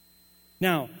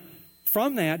 Now,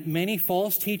 from that, many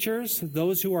false teachers,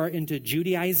 those who are into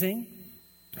Judaizing,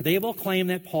 they will claim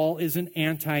that Paul is an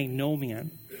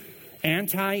antinomian.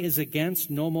 Anti is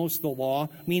against, nomos the law,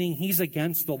 meaning he's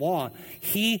against the law.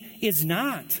 He is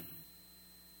not.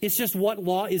 It's just, what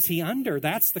law is he under?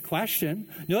 That's the question.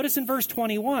 Notice in verse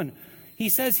 21, he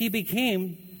says he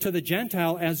became to the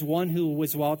Gentile as one who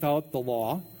was without the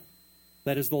law,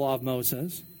 that is the law of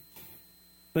Moses.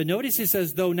 But notice he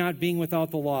says, though not being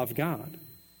without the law of God.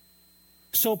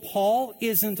 So Paul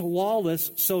isn't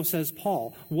lawless, so says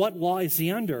Paul. What law is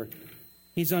he under?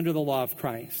 He's under the law of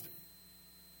Christ.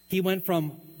 He went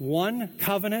from one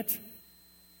covenant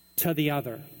to the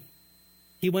other.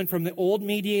 He went from the old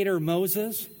mediator,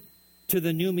 Moses, to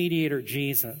the new mediator,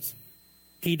 Jesus.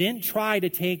 He didn't try to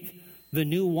take the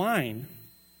new wine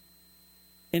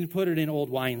and put it in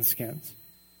old wineskins.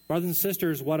 Brothers and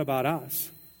sisters, what about us?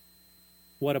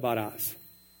 What about us?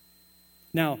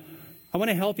 Now, I want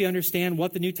to help you understand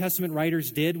what the New Testament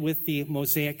writers did with the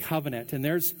Mosaic covenant. And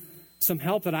there's some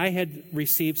help that I had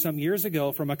received some years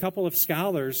ago from a couple of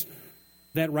scholars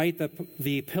that write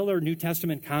the Pillar New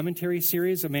Testament Commentary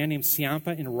series, a man named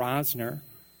Ciampa and Rosner.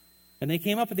 And they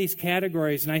came up with these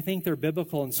categories, and I think they're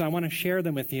biblical, and so I want to share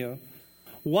them with you.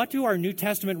 What do our New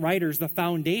Testament writers, the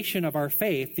foundation of our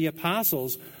faith, the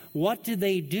apostles, what did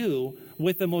they do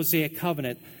with the Mosaic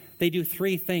covenant? They do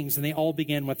three things, and they all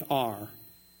begin with R.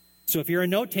 So if you're a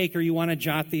note taker, you want to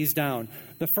jot these down.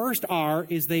 The first R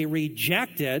is they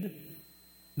rejected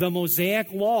the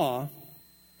Mosaic Law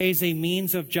as a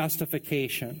means of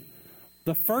justification.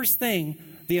 The first thing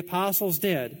the apostles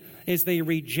did is they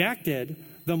rejected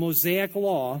the Mosaic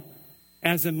Law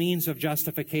as a means of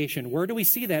justification. Where do we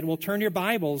see that? Well, turn your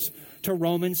Bibles to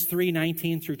Romans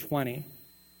 3:19 through 20.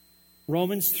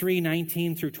 Romans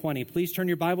 3:19 through 20. Please turn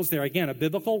your Bibles there. Again, a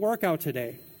biblical workout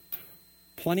today.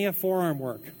 Plenty of forearm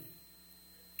work.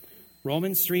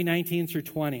 Romans 3:19 through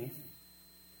 20.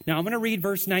 Now, I'm going to read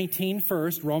verse 19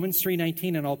 first, Romans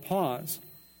 3:19, and I'll pause.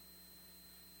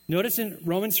 Notice in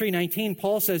Romans 3:19,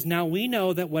 Paul says, now we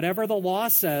know that whatever the law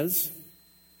says,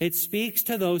 It speaks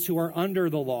to those who are under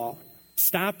the law.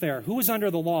 Stop there. Who was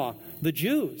under the law? The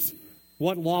Jews.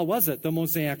 What law was it? The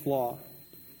Mosaic Law.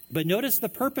 But notice the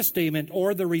purpose statement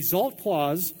or the result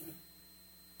clause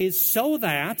is so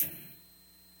that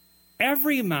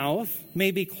every mouth may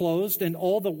be closed and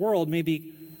all the world may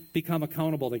become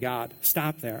accountable to God.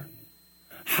 Stop there.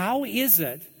 How is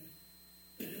it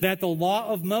that the law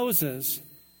of Moses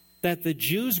that the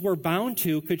Jews were bound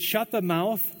to could shut the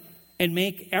mouth and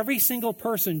make every single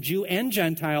person, Jew and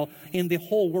Gentile, in the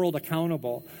whole world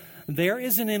accountable? There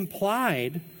is an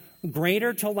implied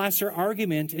greater to lesser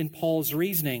argument in Paul's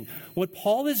reasoning. What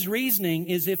Paul is reasoning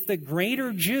is if the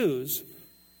greater Jews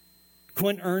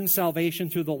couldn't earn salvation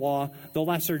through the law, the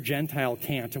lesser Gentile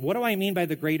can't. What do I mean by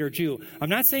the greater Jew? I'm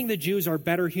not saying the Jews are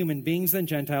better human beings than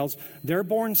Gentiles. They're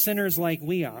born sinners like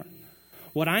we are.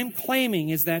 What I'm claiming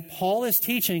is that Paul is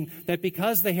teaching that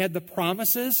because they had the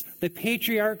promises, the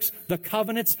patriarchs, the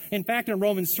covenants, in fact, in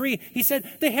Romans 3, he said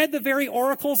they had the very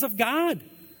oracles of God.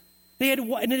 They had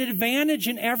an advantage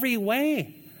in every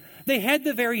way. They had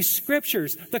the very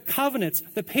scriptures, the covenants,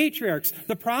 the patriarchs,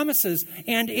 the promises,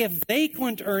 and if they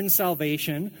couldn't earn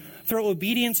salvation through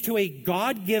obedience to a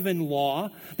God-given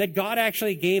law that God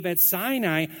actually gave at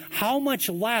Sinai, how much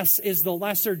less is the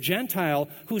lesser Gentile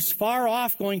who's far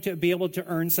off going to be able to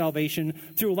earn salvation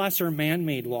through lesser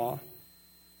man-made law?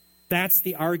 That's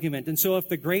the argument. And so if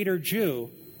the greater Jew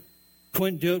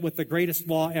couldn't do it with the greatest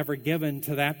law ever given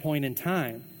to that point in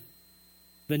time,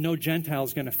 then no Gentile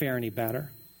is going to fare any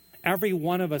better. Every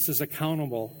one of us is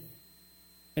accountable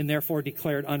and therefore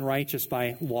declared unrighteous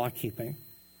by law keeping.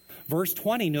 Verse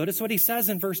 20, notice what he says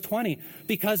in verse 20.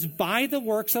 Because by the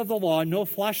works of the law, no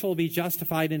flesh will be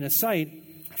justified in his sight,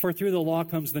 for through the law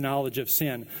comes the knowledge of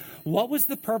sin. What was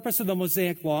the purpose of the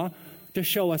Mosaic Law? To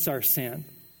show us our sin.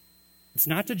 It's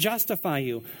not to justify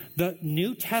you. The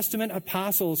New Testament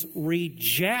apostles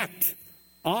reject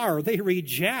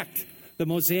the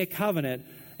Mosaic covenant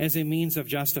as a means of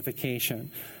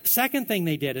justification. Second thing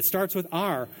they did, it starts with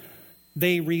R.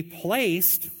 They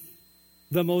replaced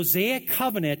the Mosaic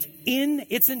covenant in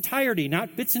its entirety,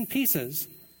 not bits and pieces,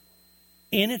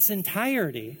 in its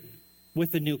entirety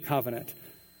with the new covenant.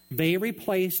 They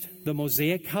replaced the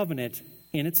Mosaic covenant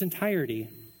in its entirety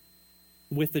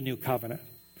with the new covenant.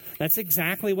 That's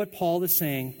exactly what Paul is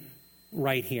saying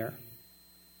right here.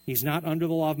 He's not under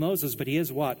the law of Moses, but he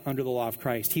is what? Under the law of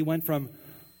Christ. He went from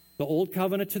the old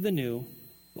covenant to the new,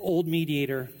 the old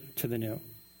mediator to the new.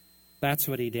 That's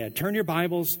what he did. Turn your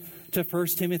Bibles to 1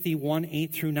 Timothy 1,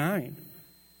 8 through 9.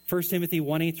 1 Timothy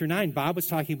 1, 8 through 9. Bob was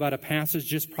talking about a passage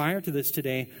just prior to this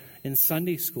today in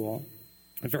Sunday school.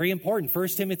 Very important. 1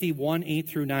 Timothy 1, 8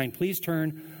 through 9. Please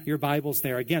turn your Bibles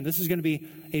there. Again, this is going to be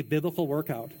a biblical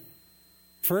workout.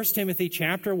 1 Timothy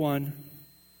chapter 1,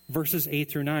 verses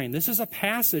 8 through 9. This is a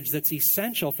passage that's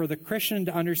essential for the Christian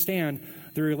to understand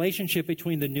the relationship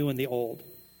between the new and the old,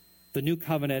 the new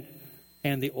covenant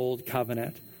and the old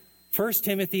covenant. 1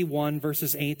 Timothy 1,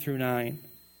 verses 8 through 9.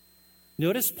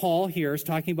 Notice Paul here is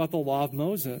talking about the law of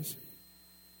Moses.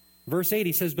 Verse 8,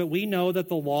 he says, "But we know that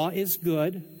the law is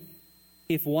good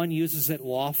if one uses it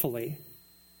lawfully."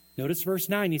 Notice verse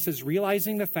 9, he says,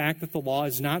 "Realizing the fact that the law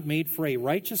is not made for a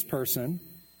righteous person,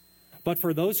 but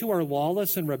for those who are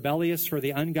lawless and rebellious, for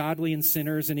the ungodly and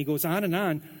sinners." And he goes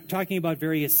on, talking about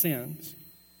various sins.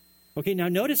 Okay, now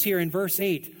notice here in verse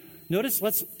 8,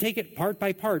 let's take it part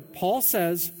by part. Paul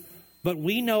says, "But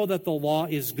we know that the law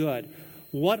is good."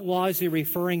 What law is he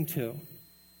referring to?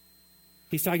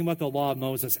 He's talking about the law of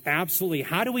Moses. Absolutely.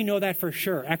 How do we know that for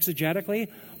sure? Exegetically,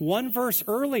 one verse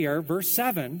earlier, verse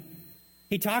 7,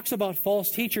 he talks about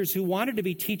false teachers who wanted to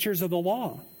be teachers of the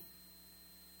law.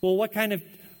 Well, what kind of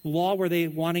law were they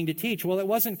wanting to teach? Well, it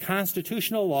wasn't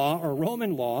constitutional law or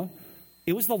Roman law.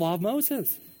 It was the law of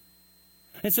Moses.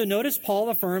 And so notice Paul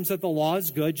affirms that the law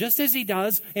is good, just as he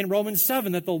does in Romans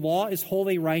 7, that the law is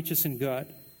holy, righteous, and good.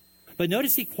 But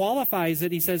notice he qualifies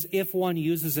it. He says, if one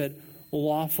uses it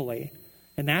lawfully.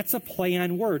 And that's a play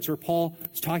on words where Paul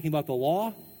is talking about the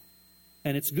law,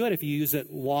 and it's good if you use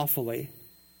it lawfully.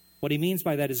 What he means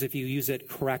by that is if you use it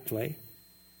correctly.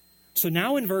 So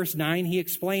now in verse 9, he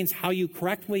explains how you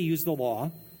correctly use the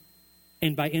law,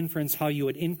 and by inference, how you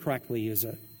would incorrectly use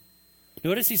it.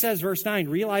 Notice he says, verse 9,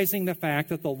 realizing the fact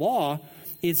that the law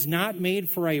is not made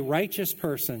for a righteous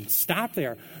person. Stop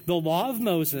there. The law of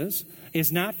Moses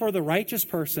is not for the righteous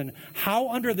person. How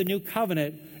under the new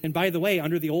covenant, and by the way,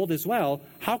 under the old as well,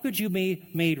 how could you be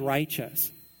made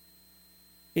righteous?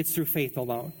 It's through faith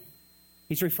alone.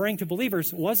 He's referring to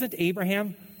believers. Wasn't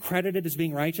Abraham credited as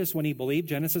being righteous when he believed?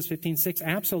 Genesis 15:6?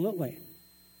 Absolutely.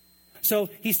 So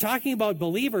he's talking about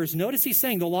believers. Notice he's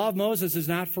saying the law of Moses is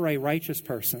not for a righteous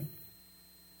person.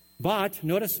 But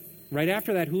notice right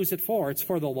after that, who is it for? It's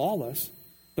for the lawless,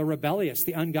 the rebellious,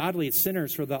 the ungodly,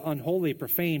 sinners, for the unholy,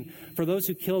 profane, for those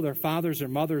who kill their fathers or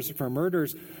mothers, for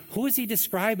murderers. Who is he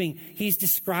describing? He's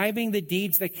describing the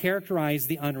deeds that characterize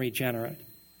the unregenerate.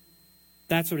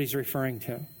 That's what he's referring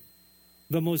to.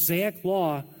 The Mosaic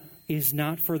Law is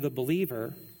not for the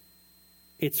believer,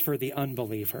 it's for the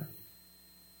unbeliever.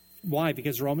 Why?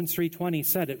 Because Romans 3:20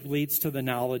 said it leads to the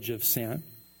knowledge of sin.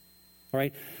 All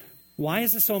right? Why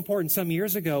is this so important? Some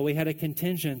years ago, we had a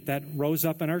contingent that rose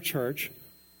up in our church,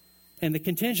 and the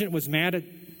contingent was mad at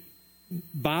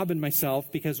Bob and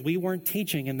myself because we weren't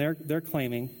teaching, and they're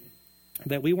claiming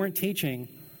that we weren't teaching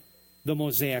the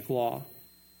Mosaic Law.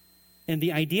 And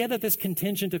the idea that this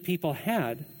contingent of people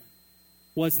had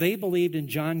was they believed in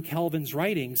John Calvin's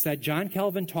writings that John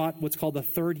Calvin taught what's called the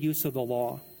third use of the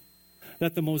law,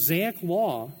 that the Mosaic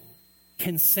Law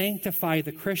can sanctify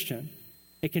the Christian.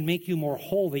 It can make you more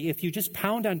holy if you just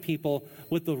pound on people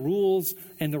with the rules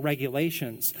and the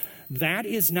regulations. That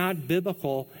is not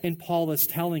biblical, and Paul is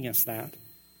telling us that.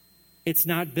 It's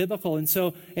not biblical. And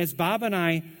so as Bob and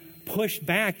I pushed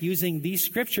back using these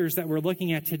scriptures that we're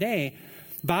looking at today,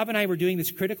 Bob and I were doing this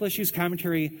Critical Issues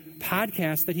Commentary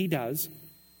podcast that he does,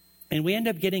 and we end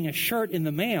up getting a shirt in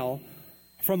the mail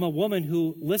from a woman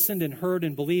who listened and heard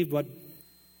and believed what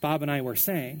Bob and I were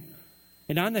saying.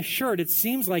 And on the shirt, it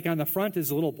seems like on the front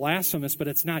is a little blasphemous, but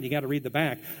it's not. You got to read the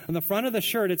back. On the front of the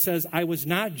shirt, it says, "I was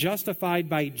not justified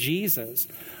by Jesus."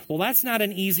 Well, that's not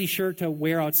an easy shirt to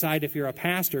wear outside if you're a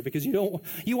pastor, because you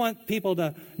want people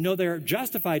to know they're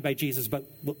justified by Jesus. But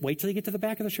wait till you get to the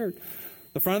back of the shirt.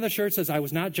 The front of the shirt says, "I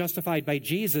was not justified by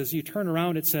Jesus." You turn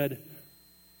around, it said,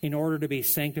 "in order to be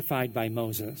sanctified by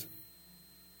Moses."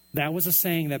 That was a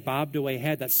saying that Bob DeWay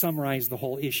had that summarized the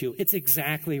whole issue. It's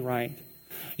exactly right.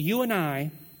 You and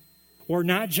I were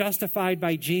not justified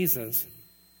by Jesus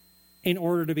in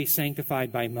order to be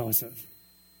sanctified by Moses.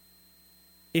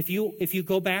 If you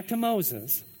go back to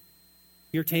Moses,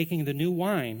 you're taking the new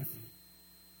wine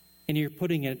and you're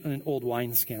putting it in old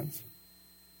wineskins.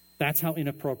 That's how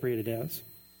inappropriate it is.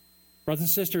 Brothers and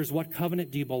sisters, what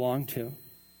covenant do you belong to?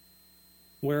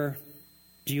 Where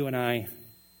do you and I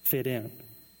fit in?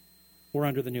 We're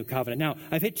under the new covenant. Now,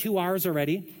 I've hit 2 hours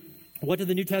already. What did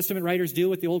the New Testament writers do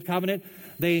with the Old Covenant?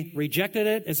 They rejected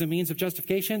it as a means of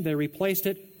justification. They replaced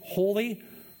it wholly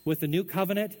with the New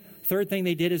Covenant. Third thing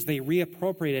they did is they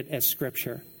reappropriated it as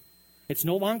Scripture. It's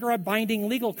no longer a binding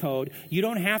legal code. You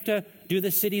don't have to do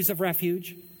the cities of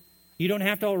refuge. You don't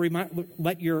have to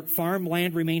let your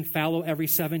farmland remain fallow every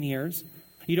 7 years.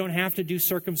 You don't have to do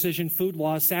circumcision, food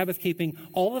laws, Sabbath keeping.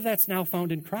 All of that's now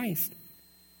found in Christ.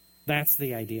 That's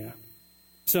the idea.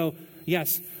 So,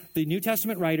 yes, the New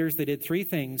Testament writers, they did 3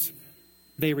 things.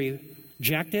 They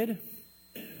rejected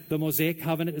the Mosaic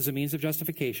covenant as a means of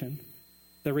justification.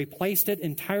 They replaced it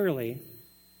entirely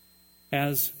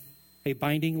as a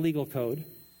binding legal code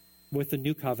with the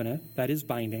new covenant that is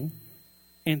binding.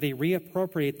 And they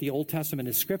reappropriate the Old Testament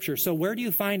as Scripture. So where do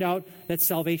you find out that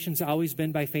salvation's always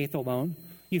been by faith alone?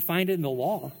 You find it in the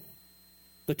law.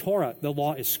 The Torah, the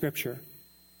law is Scripture.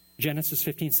 Genesis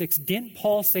 15:6. Didn't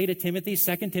Paul say to Timothy,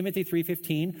 2 Timothy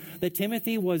 3:15, that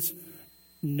Timothy was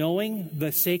knowing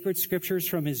the sacred scriptures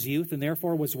from his youth and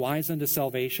therefore was wise unto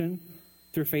salvation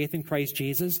through faith in Christ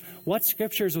Jesus? What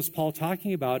scriptures was Paul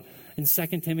talking about in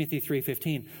 2 Timothy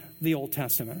 3:15? The Old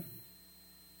Testament.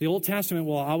 The Old Testament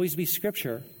will always be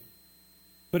Scripture,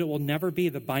 but it will never be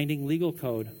the binding legal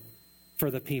code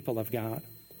for the people of God.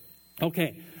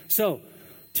 Okay, so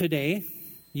today,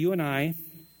 you and I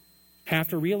have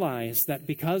to realize that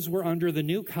because we're under the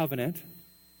new covenant,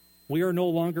 we are no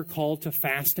longer called to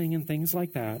fasting and things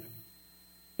like that,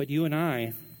 but you and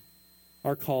I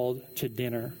are called to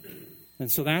dinner.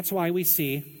 And so that's why we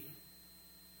see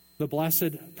the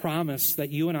blessed promise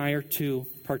that you and I are to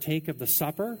partake of the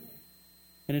supper.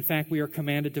 And in fact, we are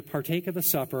commanded to partake of the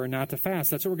supper and not to fast.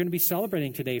 That's what we're going to be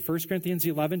celebrating today. 1 Corinthians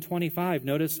 11:25.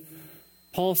 Notice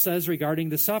Paul says regarding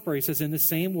the supper, he says, "In the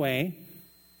same way,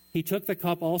 he took the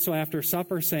cup also after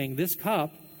supper, saying, 'This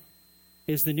cup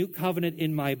is the new covenant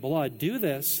in my blood. Do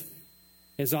this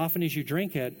as often as you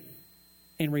drink it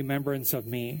in remembrance of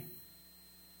me.'"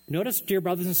 Notice, dear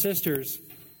brothers and sisters,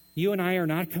 you and I are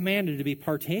not commanded to be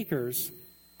partakers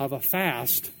of a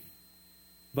fast,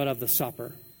 but of the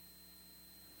supper.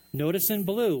 Notice in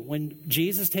blue, when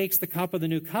Jesus takes the cup of the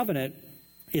new covenant,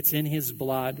 it's in his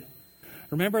blood.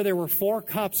 Remember, there were 4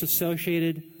 cups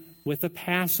associated with the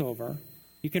Passover.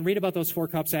 You can read about those 4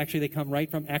 cups. Actually, they come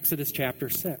right from Exodus chapter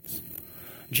 6.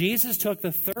 Jesus took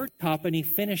the 3rd cup and he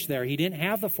finished there. He didn't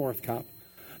have the 4th cup.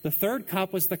 The 3rd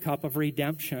cup was the cup of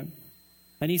redemption.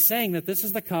 And he's saying that this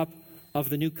is the cup of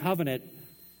the new covenant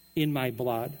in my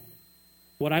blood.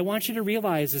 What I want you to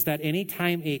realize is that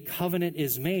anytime a covenant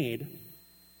is made,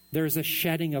 there's a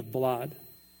shedding of blood.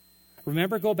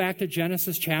 Remember, go back to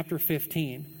Genesis chapter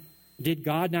 15. Did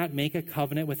God not make a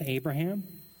covenant with Abraham?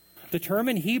 The term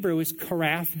in Hebrew is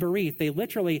karath berith. They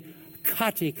literally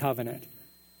cut a covenant.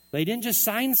 They didn't just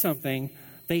sign something,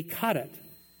 they cut it.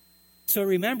 So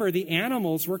remember, the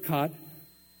animals were cut,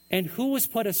 and who was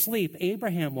put asleep?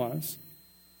 Abraham was.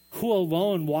 Who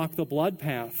alone walked the blood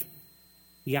path?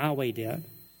 Yahweh did.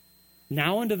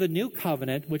 Now into the new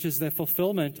covenant, which is the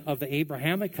fulfillment of the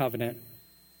Abrahamic covenant,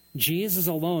 Jesus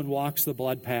alone walks the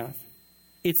blood path.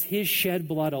 It's his shed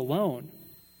blood alone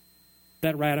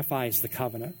that ratifies the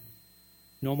covenant.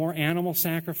 No more animal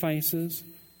sacrifices,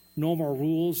 no more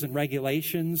rules and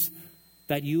regulations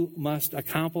that you must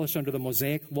accomplish under the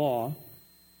Mosaic Law.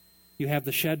 You have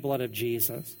the shed blood of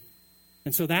Jesus.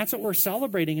 And so that's what we're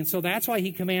celebrating. And so that's why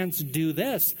he commands, do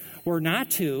this. We're not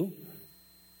to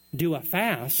do a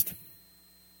fast.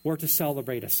 We're to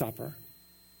celebrate a supper.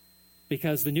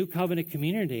 Because the new covenant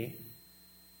community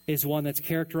is one that's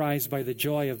characterized by the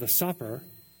joy of the supper,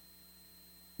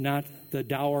 not the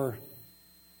dour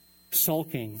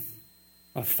sulking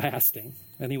of fasting.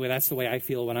 Anyway, that's the way I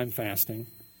feel when I'm fasting.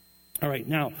 All right,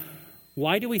 now,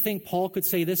 why do we think Paul could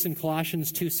say this in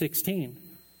Colossians 2:16?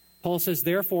 Paul says,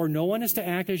 therefore, no one is to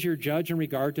act as your judge in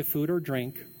regard to food or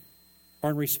drink, or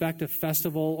in respect of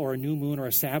festival or a new moon or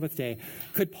a Sabbath day.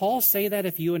 Could Paul say that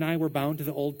if you and I were bound to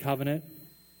the old covenant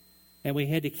and we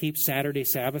had to keep Saturday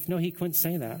Sabbath? No, he couldn't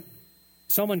say that.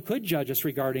 Someone could judge us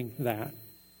regarding that.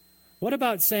 What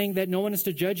about saying that no one is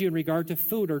to judge you in regard to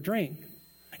food or drink?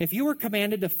 If you were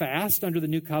commanded to fast under the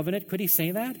new covenant, could he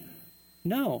say that?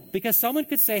 No, because someone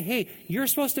could say, hey, you're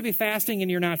supposed to be fasting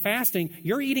and you're not fasting.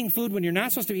 You're eating food when you're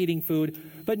not supposed to be eating food.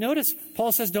 But notice,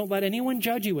 Paul says, don't let anyone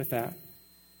judge you with that.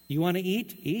 You want to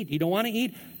eat? Eat. You don't want to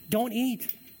eat? Don't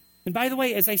eat. And by the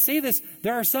way, as I say this,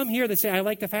 there are some here that say, I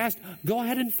like to fast. Go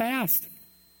ahead and fast.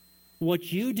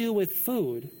 What you do with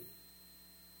food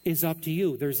is up to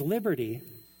you. There's liberty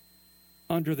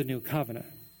under the new covenant.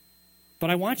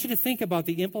 But I want you to think about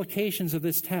the implications of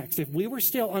this text. If we were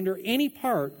still under any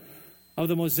part of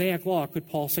the Mosaic Law, could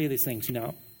Paul say these things?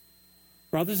 No.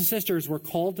 Brothers and sisters, we're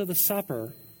called to the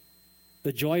supper,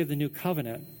 the joy of the new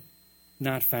covenant,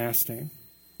 not fasting.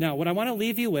 Now, what I want to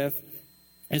leave you with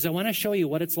is I want to show you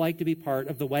what it's like to be part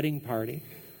of the wedding party.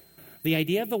 The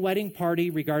idea of the wedding party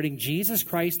regarding Jesus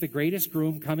Christ, the greatest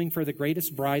groom, coming for the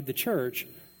greatest bride, the church,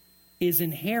 is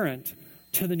inherent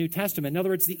to the New Testament. In other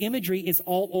words, the imagery is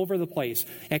all over the place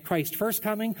at Christ's first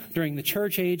coming, during the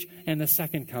church age, and the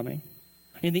second coming.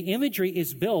 And the imagery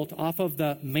is built off of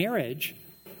the marriage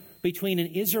between an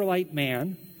Israelite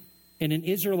man and an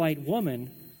Israelite woman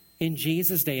in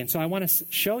Jesus' day. And so I want to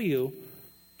show you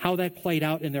how that played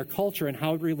out in their culture and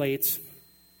how it relates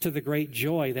to the great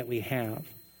joy that we have.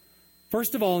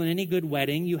 First of all, in any good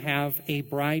wedding, you have a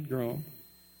bridegroom.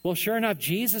 Well, sure enough,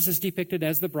 Jesus is depicted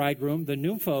as the bridegroom, the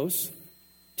nymphos,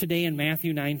 today in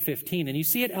Matthew 9:15. And you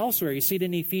see it elsewhere. You see it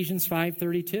in Ephesians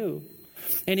 5:32.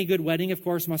 Any good wedding, of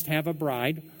course, must have a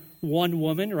bride. One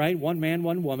woman, right? One man,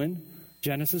 one woman.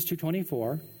 Genesis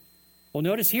 2:24. Well,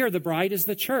 notice here, the bride is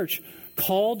the church,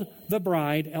 called the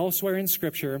bride elsewhere in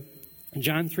Scripture.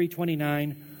 John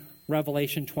 3:29,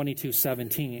 Revelation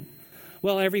 22:17.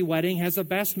 Well, every wedding has a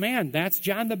best man. That's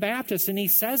John the Baptist, and he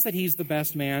says that he's the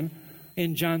best man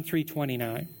in John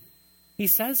 3:29. He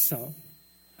says so.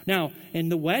 Now, in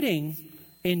the wedding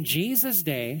in Jesus'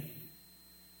 day,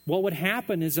 what would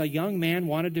happen is a young man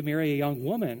wanted to marry a young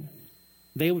woman.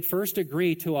 They would first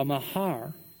agree to a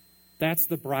mahar. That's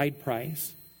the bride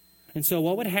price. And so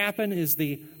what would happen is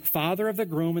the father of the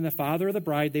groom and the father of the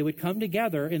bride, they would come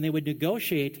together and they would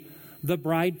negotiate the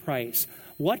bride price.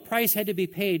 What price had to be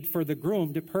paid for the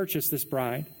groom to purchase this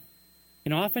bride?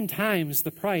 And oftentimes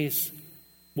the price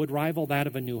would rival that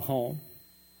of a new home.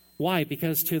 Why?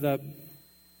 Because to the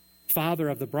father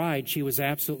of the bride, she was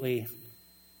absolutely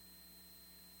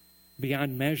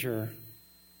beyond measure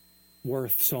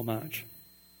worth so much.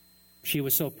 She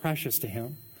was so precious to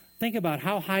him. Think about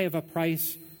how high of a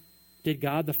price did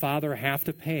God the Father have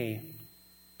to pay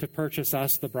to purchase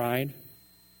us, the bride?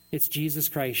 It's Jesus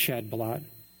Christ's shed blood.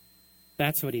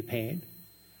 That's what he paid.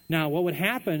 Now, what would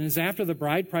happen is after the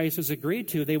bride price was agreed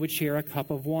to, they would share a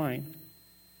cup of wine.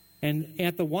 And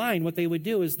at the wine, what they would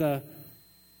do is the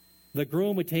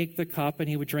groom would take the cup and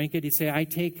he would drink it. He'd say, I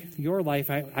take your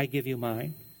life, I give you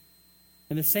mine.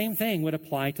 And the same thing would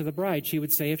apply to the bride. She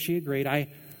would say, if she agreed, I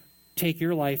take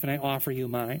your life and I offer you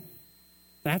mine.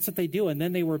 That's what they do. And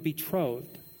then they were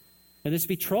betrothed. And this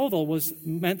betrothal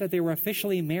meant that they were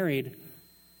officially married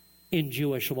in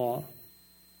Jewish law.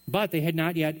 But they had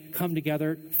not yet come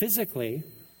together physically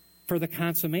for the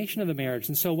consummation of the marriage.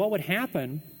 And so what would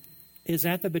happen is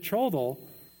at the betrothal,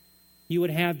 you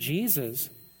would have Jesus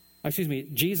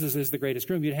is the greatest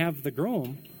groom. You'd have the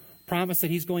groom promise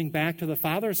that he's going back to the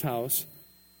Father's house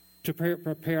to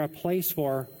prepare a place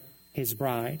for his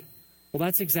bride. Well,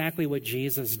 that's exactly what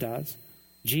Jesus does.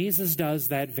 Jesus does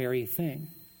that very thing.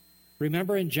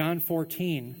 Remember in John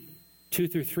 14, 2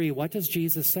 through 3, what does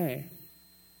Jesus say?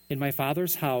 In my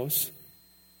Father's house,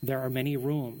 there are many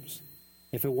rooms.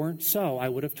 If it weren't so, I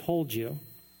would have told you.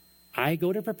 I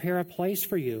go to prepare a place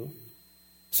for you,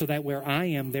 so that where I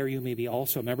am, there you may be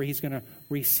also. Remember, he's going to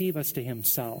receive us to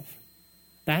himself.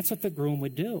 That's what the groom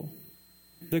would do.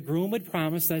 The groom would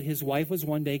promise that his wife was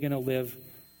one day going to live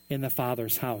in the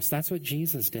Father's house. That's what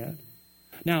Jesus did.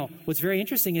 Now, what's very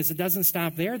interesting is it doesn't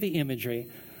stop there, the imagery.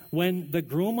 When the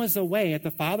groom was away at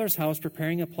the Father's house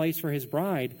preparing a place for his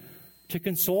bride, to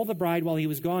console the bride while he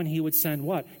was gone, he would send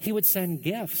what? He would send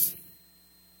gifts.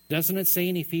 Doesn't it say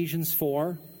in Ephesians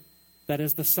 4 that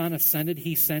as the Son ascended,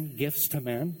 he sent gifts to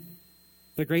men?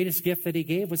 The greatest gift that he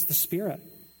gave was the Spirit.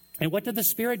 And what did the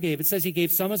Spirit give? It says he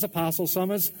gave some as apostles,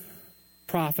 some as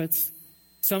prophets,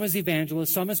 some as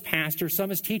evangelists, some as pastors,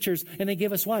 some as teachers, and they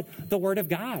give us what? The Word of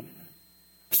God.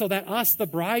 So that us, the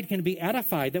bride, can be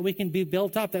edified, that we can be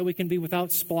built up, that we can be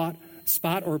without spot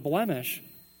or blemish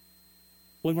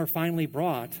when we're finally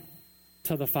brought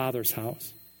to the Father's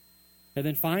house. And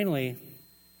then finally,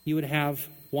 you would have,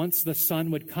 once the Son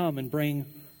would come and bring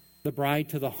the bride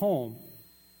to the home,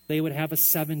 they would have a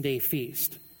 7-day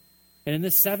feast. And in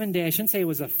this 7 day, I shouldn't say it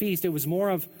was a feast, it was more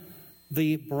of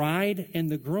the bride and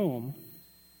the groom,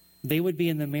 they would be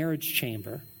in the marriage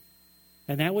chamber.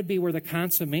 And that would be where the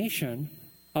consummation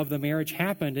of the marriage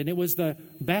happened. And it was the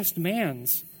best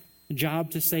man's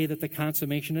job to say that the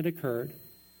consummation had occurred.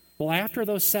 Well, after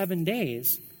those 7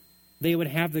 days, they would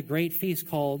have the great feast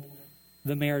called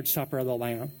the marriage supper of the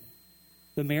Lamb.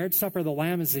 The marriage supper of the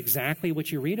Lamb is exactly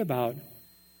what you read about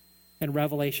in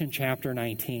Revelation chapter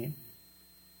 19.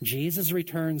 Jesus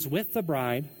returns with the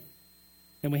bride,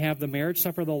 and we have the marriage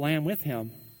supper of the Lamb with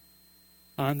him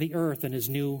on the earth in his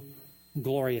new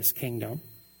glorious kingdom.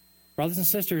 Brothers and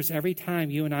sisters, every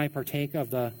time you and I partake of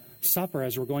the supper,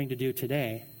 as we're going to do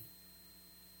today,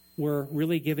 we're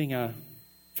really giving a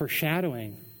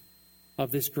foreshadowing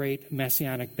of this great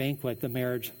messianic banquet, the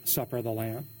marriage supper of the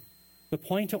Lamb. The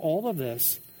point to all of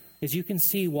this is you can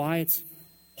see why it's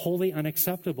wholly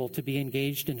unacceptable to be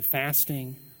engaged in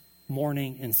fasting,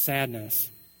 mourning, and sadness.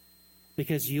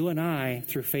 Because you and I,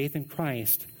 through faith in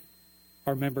Christ,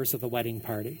 are members of the wedding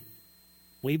party.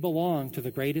 We belong to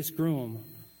the greatest groom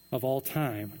of all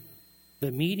time,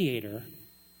 the mediator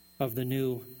of the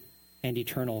new and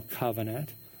eternal covenant.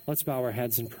 Let's bow our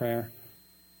heads in prayer.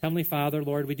 Heavenly Father,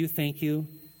 Lord, we do thank you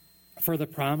for the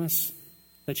promise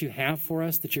that you have for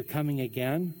us, that you're coming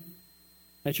again,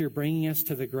 that you're bringing us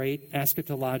to the great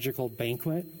eschatological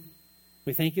banquet.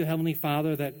 We thank you, Heavenly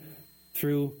Father, that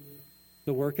through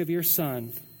the work of your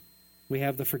Son, we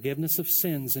have the forgiveness of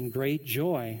sins and great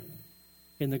joy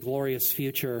in the glorious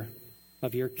future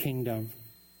of your kingdom.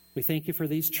 We thank you for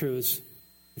these truths.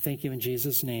 We thank you in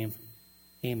Jesus' name.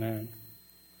 Amen.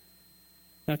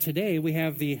 Now today we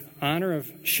have the honor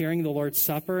of sharing the Lord's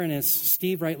Supper, and as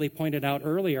Steve rightly pointed out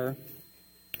earlier,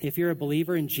 if you're a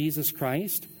believer in Jesus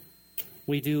Christ,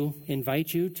 we do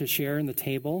invite you to share in the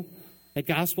table. At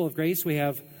Gospel of Grace, we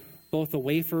have both the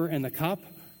wafer and the cup.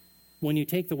 When you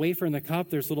take the wafer and the cup,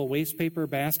 there's little waste paper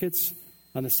baskets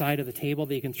on the side of the table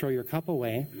that you can throw your cup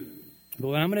away. But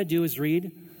what I'm going to do is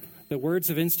read the words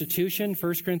of institution,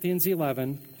 1 Corinthians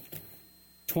 11,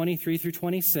 23 through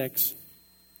 26,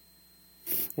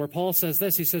 where Paul says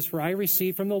this. He says, "For I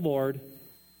received from the Lord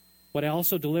what I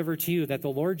also delivered to you, that the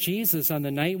Lord Jesus, on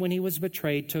the night when he was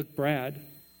betrayed, took bread.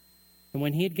 And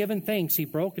when he had given thanks, he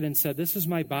broke it and said, 'This is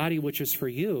my body, which is for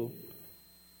you.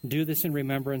 Do this in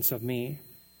remembrance of me.'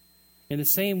 In the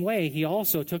same way, he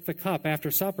also took the cup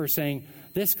after supper, saying,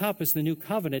 'This cup is the new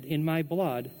covenant in my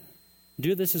blood.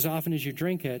 Do this as often as you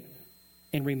drink it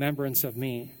in remembrance of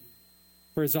me.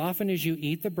 For as often as you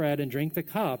eat the bread and drink the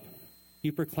cup,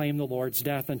 you proclaim the Lord's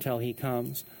death until he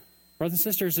comes.'" Brothers and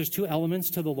sisters, there's two elements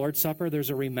to the Lord's Supper.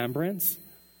 There's a remembrance.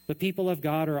 The people of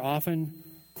God are often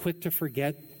quick to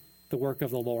forget the work of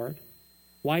the Lord.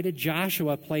 Why did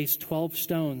Joshua place 12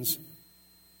 stones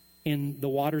in the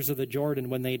waters of the Jordan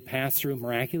when they'd passed through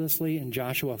miraculously in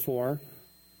Joshua 4?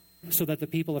 So that the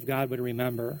people of God would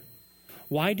remember.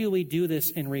 Why do we do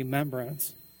this in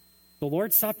remembrance? The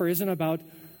Lord's Supper isn't about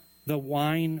the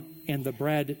wine and the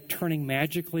bread turning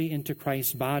magically into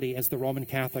Christ's body, as the Roman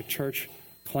Catholic Church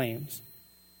claims.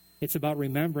 It's about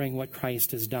remembering what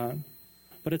Christ has done.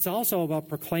 but it's also about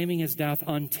proclaiming his death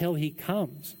until he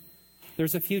comes.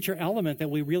 There's a future element that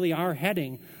we really are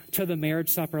heading to the marriage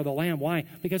supper of the Lamb. Why?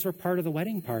 Because we're part of the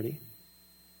wedding party.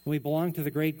 We belong to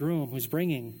the great groom who's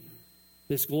bringing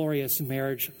this glorious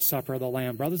marriage supper of the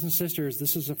Lamb. Brothers and sisters,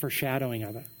 this is a foreshadowing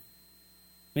of it.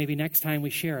 Maybe next time we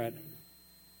share it,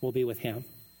 we'll be with him.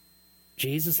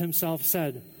 Jesus himself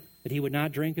said that he would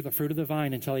not drink of the fruit of the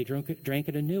vine until he drank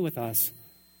it anew with us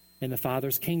in the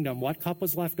Father's kingdom. What cup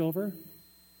was left over?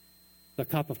 The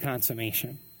cup of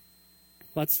consummation.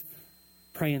 Let's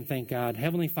pray and thank God.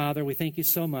 Heavenly Father, we thank you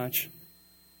so much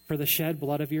for the shed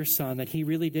blood of your Son, that he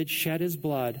really did shed his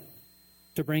blood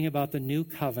to bring about the new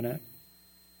covenant,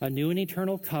 a new and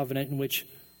eternal covenant in which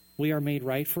we are made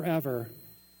right forever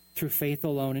through faith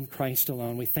alone in Christ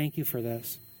alone. We thank you for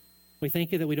this. We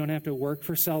thank you that we don't have to work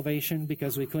for salvation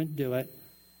because we couldn't do it,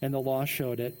 and the law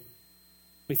showed it.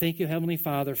 We thank you, Heavenly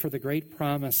Father, for the great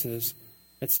promises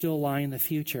that still lie in the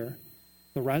future,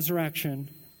 the resurrection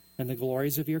and the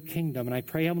glories of your kingdom. And I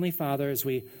pray, Heavenly Father, as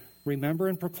we remember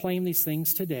and proclaim these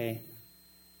things today,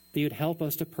 that you'd help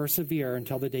us to persevere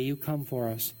until the day you come for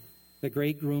us, the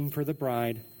great groom for the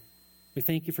bride. We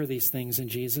thank you for these things in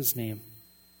Jesus' name.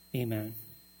 Amen.